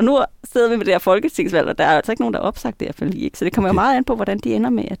folketingsvalg. Og nu sidder vi med det her folketingsvalg, og der er altså ikke nogen, der har opsagt det her forlig. Ikke? Så det kommer jo meget an på, hvordan de ender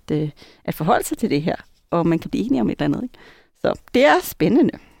med at forholde sig til det her, og man kan blive enige om et eller andet. Ikke? Så det er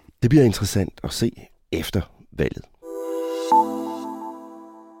spændende. Det bliver interessant at se efter valget.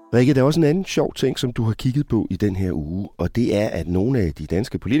 Rikke, der er også en anden sjov ting, som du har kigget på i den her uge, og det er, at nogle af de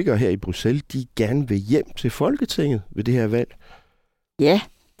danske politikere her i Bruxelles, de gerne vil hjem til Folketinget ved det her valg. Ja,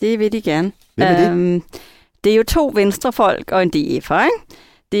 det vil de gerne. Hvem er det? Det er jo 2 venstrefolk og en DF'er, ikke?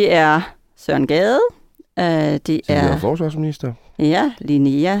 Det er Søren Gade. Det er forsvarsminister. Ja,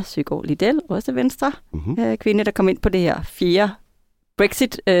 Linnea Søgaard-Lidell, også venstre. Kvinde, der kom ind på det her 4.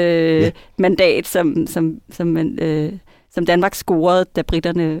 Brexit-mandat, som Danmark scorede, da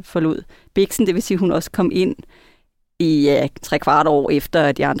britterne forlod Bixen. Det vil sige, at hun også kom ind i 3/4 år efter,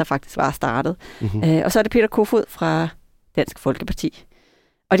 at de andre faktisk var startet. Og så er det Peter Kofod fra Dansk Folkeparti.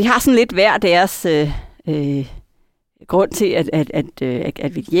 Og de har sådan lidt hver deres grund til,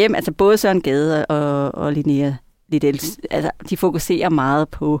 at vi hjem. Altså både Søren Gade og Linnea Lidell, altså de fokuserer meget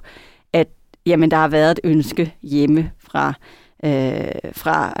på, at jamen, der har været et ønske hjemme fra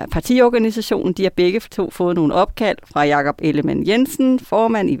partiorganisationen. De har begge 2 fået nogle opkald fra Jakob Ellemann-Jensen,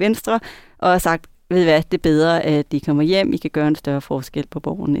 formand i Venstre, og har sagt, ved I hvad, det er bedre, at de kommer hjem. I kan gøre en større forskel på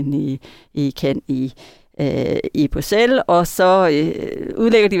borgerne, end I kan i Bruxelles. Og så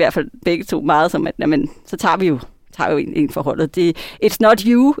udlægger de i hvert fald begge 2 meget som, at jamen, så tager vi jo en forholdet. It's not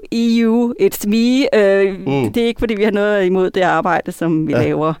you, EU, it's me. Det er ikke, fordi vi har noget imod det arbejde, som vi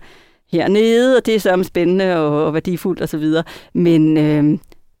laver hernede, og det er så spændende og værdifuldt osv. Men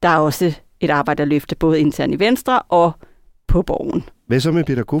der er også et arbejde at løfte både internt i Venstre og på borgen. Hvad så med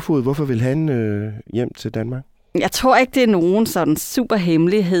Peter Kofod? Hvorfor vil han hjem til Danmark? Jeg tror ikke, det er nogen sådan super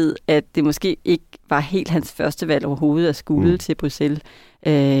hemmelighed, at det måske ikke var helt hans første valg overhovedet at skulle til Bruxelles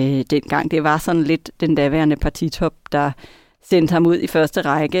dengang. Det var sådan lidt den daværende partitop, der sendte ham ud i første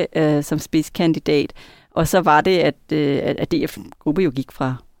række som spidskandidat. Og så var det, at DF-gruppe jo gik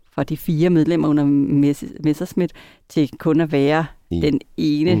fra de 4 medlemmer under Messerschmidt til kun at være den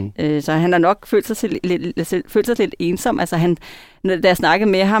ene. Så han har nok følt sig lidt ensom. Altså da jeg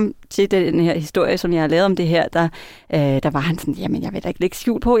snakkede med ham til den her historie, som jeg har lavet om det her, der var han sådan, jamen jeg vil da ikke lægge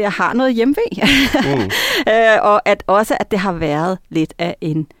skjul på, jeg har noget hjemve. Og at det har været lidt af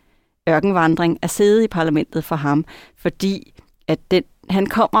en ørkenvandring at sidde i parlamentet for ham, fordi at han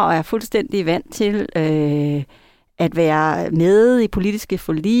kommer og er fuldstændig vant til at være med i politiske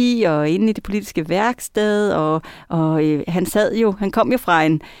forlig og inde i det politiske værksted, og han kom jo fra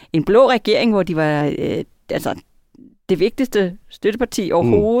en blå regering, hvor de var det vigtigste støtteparti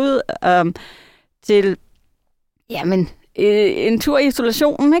overhovedet, til en tur i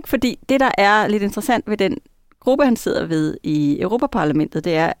isolationen, ikke? Fordi det, der er lidt interessant ved den gruppe, han sidder ved i Europaparlamentet,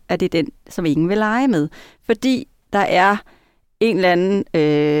 det er, at det er den, som ingen vil lege med. Fordi der er en eller anden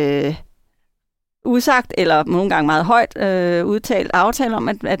udsagt, eller nogle gange meget højt udtalt aftale om,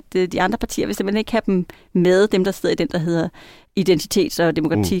 at de andre partier vil simpelthen ikke have dem med, dem der sidder i den, der hedder Identitets- og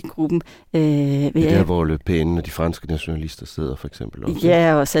Demokratigruppen. Det er der, hvor Le Pen og de franske nationalister sidder, for eksempel. Også.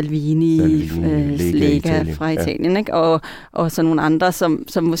 Ja, og Salvini Lega fra Italien, ikke? Og så nogle andre, som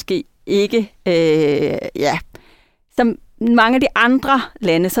måske ikke, som mange af de andre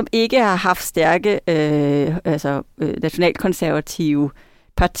lande, som ikke har haft stærke nationalkonservative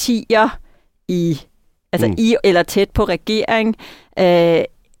partier i eller tæt på regering,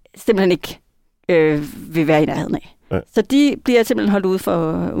 simpelthen ikke vil være i nærheden af. Ja. Så de bliver simpelthen holdt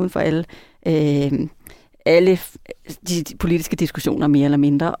uden for alle de politiske diskussioner, mere eller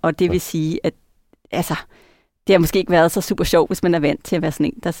mindre. Og det vil sige, at det har måske ikke været så super sjovt, hvis man er vant til at være sådan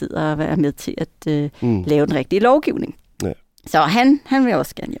en, der sidder og er med til at lave den rigtige lovgivning. Ja. Så han vil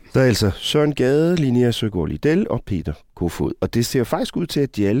også gerne hjem. Der er altså Søren Gade, Linnéa Søgaard-Lidell og Peter Kofod. Og det ser faktisk ud til,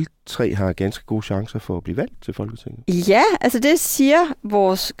 at de alle 3 har ganske gode chancer for at blive valgt til Folketinget. Ja, altså det siger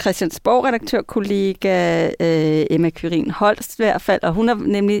vores Christiansborg-redaktørkollega Emma Quirin Holst i hvert fald, og hun har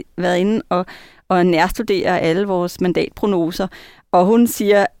nemlig været inde og nærstudere alle vores mandatprognoser, og hun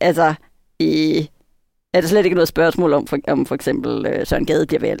siger, er der slet ikke noget spørgsmål om for eksempel Søren Gade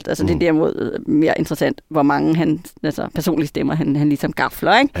bliver valgt. Altså det er derimod mere interessant, hvor mange personlige stemmer han ligesom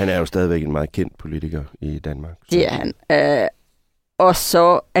gafler, ikke? Han er jo stadigvæk en meget kendt politiker i Danmark. Så. Det er han. Og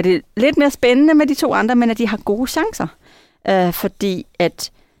så er det lidt mere spændende med de 2 andre, men at de har gode chancer. Fordi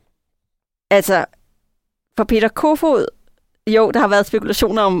at for Peter Kofod, jo, der har været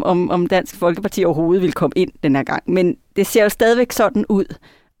spekulationer om Dansk Folkeparti overhovedet vil komme ind den her gang, men det ser jo stadigvæk sådan ud.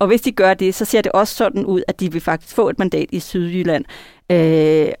 Og hvis de gør det, så ser det også sådan ud, at de vil faktisk få et mandat i Sydjylland.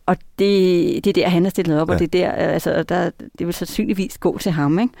 Og det er der, han er stillet op, og det er der, det vil sandsynligvis gå til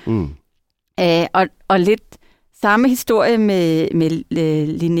ham, ikke? Og lidt samme historie med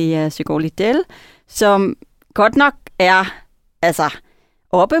Linnéa Søgaard-Lidell, som godt nok er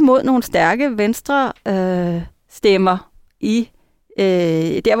oppe mod nogle stærke venstre stemmer i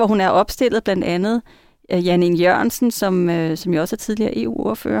der, hvor hun er opstillet, blandt andet Jan Jørgensen, som jo også er tidligere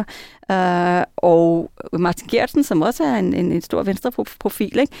EU-ordfører, og Martin Geertsen, som også er en stor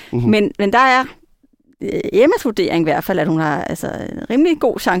venstreprofil, ikke? Men der er Emmas vurdering i hvert fald, at hun har en rimelig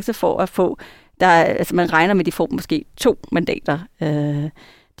god chance for at få, man regner med, at de får måske 2 mandater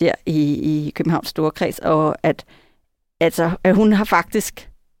der i Københavns Storkreds, og at hun har faktisk,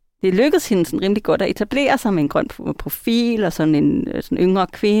 det lykkedes hende sådan rimelig godt at etablere sig med en grøn profil, og sådan en yngre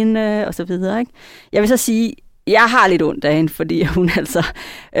kvinde, og så videre, ikke? Jeg vil så sige, jeg har lidt ondt af hende, fordi hun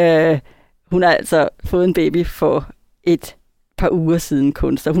har fået en baby for et par uger siden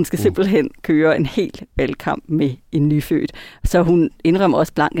kun, så hun skal simpelthen køre en hel valgkamp med en nyfødt. Så hun indrømmer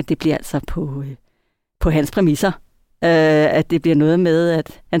også blankt, at det bliver altså på hans præmisser, at det bliver noget med,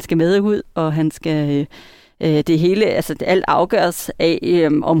 at han skal med ud, og han skal det hele, alt afgøres af,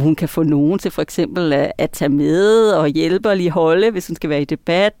 om hun kan få nogen til for eksempel at tage med og hjælpe og lige holde, hvis hun skal være i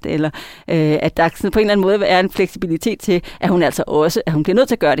debat, eller at der sådan på en eller anden måde er en fleksibilitet til, at hun at hun bliver nødt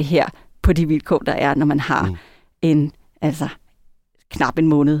til at gøre det her på de vilkår, der er, når man har en knap en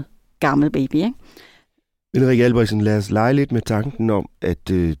måned gammel baby, ikke? Henrik Albrechtsen, lad os lege lidt med tanken om,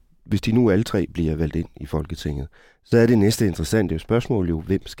 at hvis de nu alle 3 bliver valgt ind i Folketinget, så er det næste interessante spørgsmål jo,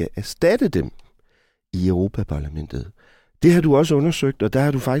 hvem skal erstatte dem i Europaparlamentet. Det har du også undersøgt, og der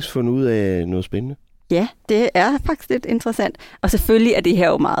har du faktisk fundet ud af noget spændende. Ja, det er faktisk lidt interessant. Og selvfølgelig er det her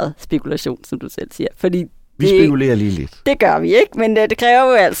jo meget spekulation, som du selv siger. Fordi Vi spekulerer lige lidt. Det gør vi ikke, men det kræver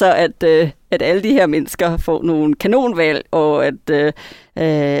jo altså, at alle de her mennesker får nogle kanonvalg, og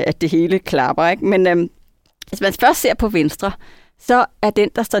at det hele klapper. Ikke? Men hvis man først ser på Venstre, så er den,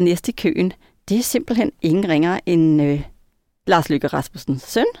 der står næst i køen, det er simpelthen ingen ringere end Lars Løkke Rasmussens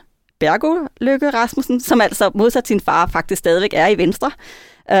søn, Bergo Løkke Rasmussen, som altså modsat sin far faktisk stadigvæk er i Venstre.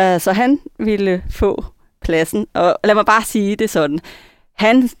 Så han ville få pladsen. Og lad mig bare sige det sådan.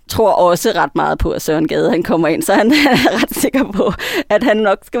 Han tror også ret meget på, at Søren Gade han kommer ind, så han er ret sikker på, at han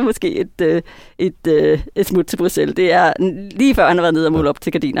nok skal måske et smut til Bruxelles. Det er lige før han har været nede og måle op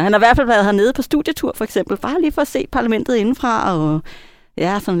til gardiner. Han har i hvert fald været hernede på studietur for eksempel, bare lige for at se parlamentet indenfra, og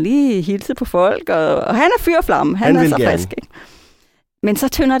sådan lige hilse på folk, og han er fyr og flamme. Han er så frisk, ikke? Men så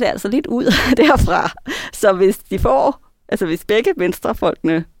tynder det altså lidt ud derfra. Så hvis begge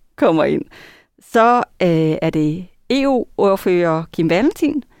venstrefolkene kommer ind, så er det EU-ordfører Kim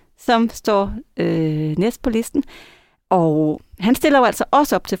Valentin, som står næst på listen. Og han stiller jo altså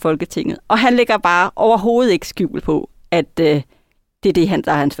også op til Folketinget, og han lægger bare overhovedet ikke skjul på, at det er det,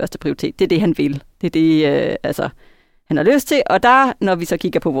 der er hans første prioritet. Det er det, han vil. Det er det, han har lyst til. Og når vi så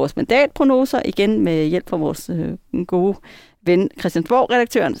kigger på vores mandatprognoser, igen med hjælp fra vores gode ven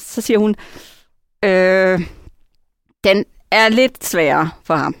Christiansborg-redaktøren, så siger hun, den er lidt sværere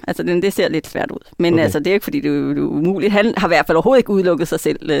for ham. Altså, det ser lidt svært ud. Men det er ikke, fordi det er umuligt. Han har i hvert fald overhovedet ikke udelukket sig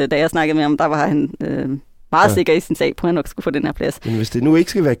selv. Da jeg snakkede med ham, der var han meget sikker i sin sag på, at han nok skulle få den her plads. Men hvis det nu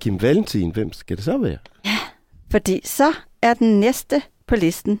ikke skal være Kim Valentin, hvem skal det så være? Ja, fordi så er den næste på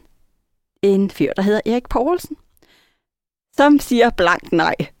listen en fyr, der hedder Erik Poulsen, som siger blankt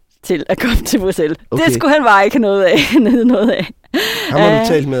nej til at komme til Bruxelles. Okay. Det skulle han bare ikke have noget af. Ham har du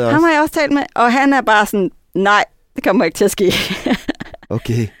talt med også? Ham har jeg også talt med, og han er bare sådan, nej, det kommer ikke til at ske.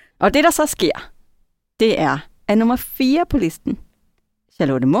 Okay. Og det, der så sker, det er, at nummer 4 på listen,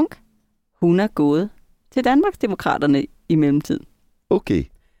 Charlotte Munch, hun er gået til Danmarksdemokraterne i mellemtiden. Okay.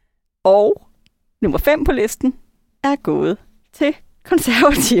 Og nummer 5 på listen er gået til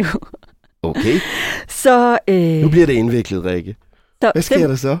Konservative. Okay. Så, nu bliver det indviklet, Rikke. Hvad sker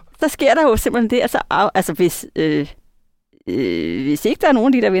der så? Så sker der jo simpelthen det, altså hvis ikke der er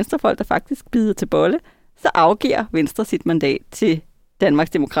nogen af de der venstrefolk, der faktisk bider til bolle, så afgiver Venstre sit mandat til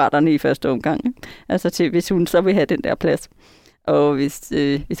Danmarksdemokraterne i første omgang. Ikke? Altså hvis hun så vil have den der plads. Og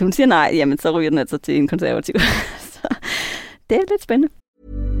hvis hun siger nej, jamen så ryger den altså til en konservativ. Så det er lidt spændende.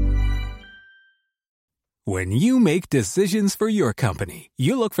 When you make decisions for your company,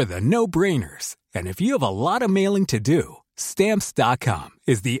 you look for the no-brainers. And if you have a lot of mailing to do, Stamps.com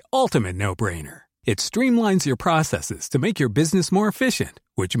is the ultimate no-brainer. It streamlines your processes to make your business more efficient,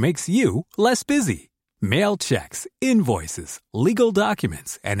 which makes you less busy. Mail checks, invoices, legal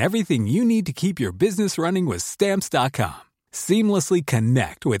documents, and everything you need to keep your business running with Stamps.com. Seamlessly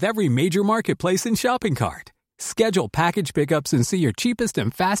connect with every major marketplace and shopping cart. Schedule package pickups and see your cheapest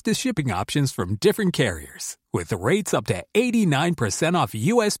and fastest shipping options from different carriers, with rates up to 89% off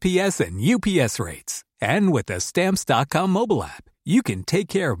USPS and UPS rates. And with the Stamps.com mobile app, you can take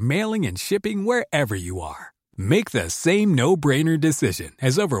care of mailing and shipping wherever you are. Make the same no-brainer decision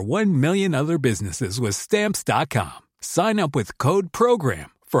as over 1 million other businesses with Stamps.com. Sign up with code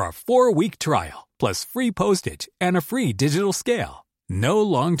PROGRAM for a 4-week trial, plus free postage and a free digital scale. No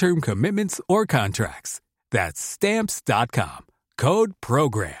long-term commitments or contracts. That's Stamps.com. Code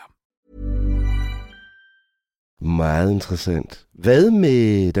PROGRAM. Meget interessant. Hvad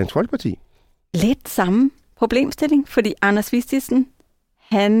med Dansk Folkeparti? Lidt samme problemstilling, fordi Anders Vistisen,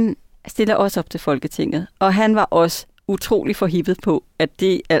 han stiller også op til Folketinget, og han var også utrolig forhippet på, at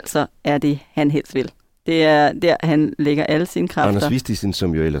det altså er det, han helst vil. Det er der, han lægger alle sine kræfter. Anders Vistisen,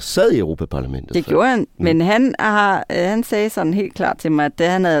 som jo ellers sad i Europaparlamentet. Det gjorde han, men han sagde sådan helt klart til mig,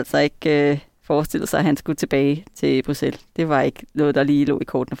 at han havde altså ikke forestillet sig, at han skulle tilbage til Bruxelles. Det var ikke noget, der lige lå i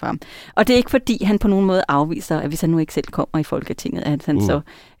kortene for ham. Og det er ikke fordi, han på nogen måde afviser, at hvis han nu ikke selv kommer i Folketinget, at han så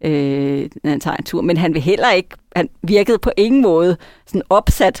han tager en tur. Men han vil heller ikke, han virkede på ingen måde sådan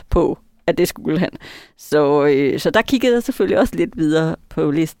opsat på, at det skulle han. Så der kiggede jeg selvfølgelig også lidt videre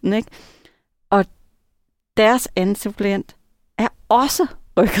på listen, ikke? Og deres anden suppleant er også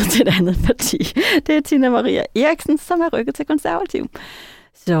rykket til et andet parti. Det er Tina Maria Eriksen, som er rykket til Konservativ.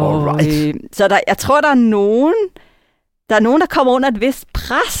 Så jeg tror, der er nogen, der kommer under et vist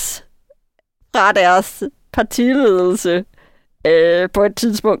pres fra deres partiledelse på et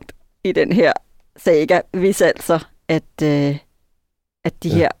tidspunkt i den her saga, hvis altså, at de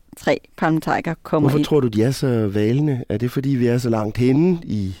her 3 parlamentarikere kommer ind. Hvorfor tror du, de er så valende? Er det, fordi vi er så langt henne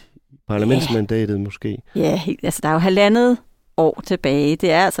i parlamentsmandatet måske? Ja, altså der er jo 1,5 år tilbage.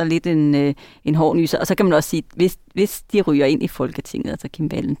 Det er altså lidt en hård nyser. Og så kan man også sige, hvis de ryger ind i Folketinget, altså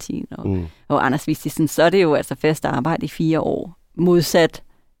Kim Valentin og Anders Vistisen, så er det jo altså fast arbejde i 4 år, modsat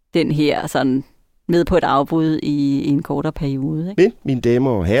den her sådan med på et afbud i en kortere periode. Ikke? Men, mine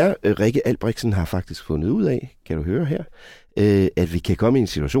damer og herrer, Rikke Albrechtsen har faktisk fundet ud af, kan du høre her, at vi kan komme i en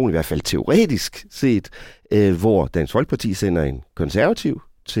situation, i hvert fald teoretisk set, hvor Dansk Folkeparti sender en konservativ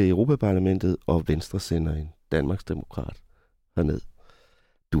til Europaparlamentet, og Venstre sender en Danmarksdemokrat herned.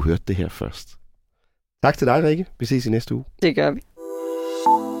 Du hørte det her først. Tak til dig, Rikke. Vi ses i næste uge. Det gør vi.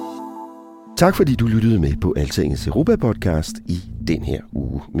 Tak fordi du lyttede med på Altingets Europa-podcast i den her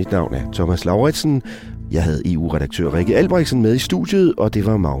uge. Mit navn er Thomas Lauritsen. Jeg havde EU-redaktør Rikke Albrechtsen med i studiet, og det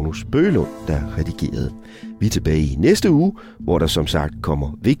var Magnus Bøgelund, der redigerede. Vi er tilbage i næste uge, hvor der som sagt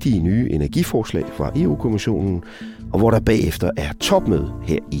kommer vigtige nye energiforslag fra EU-kommissionen, og hvor der bagefter er topmøde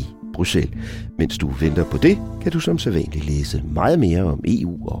her i Bruxelles. Mens du venter på det, kan du som sædvanligt læse meget mere om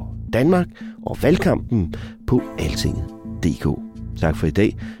EU og Danmark og valgkampen på altinget.dk. Tak for i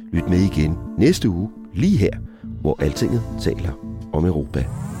dag. Lyt med igen næste uge, lige her, hvor Altinget taler om Europa.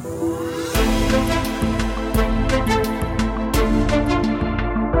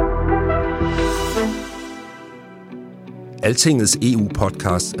 Altingets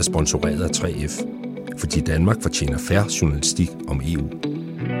EU-podcast er sponsoreret af 3F, fordi Danmark fortjener fair journalistik om EU.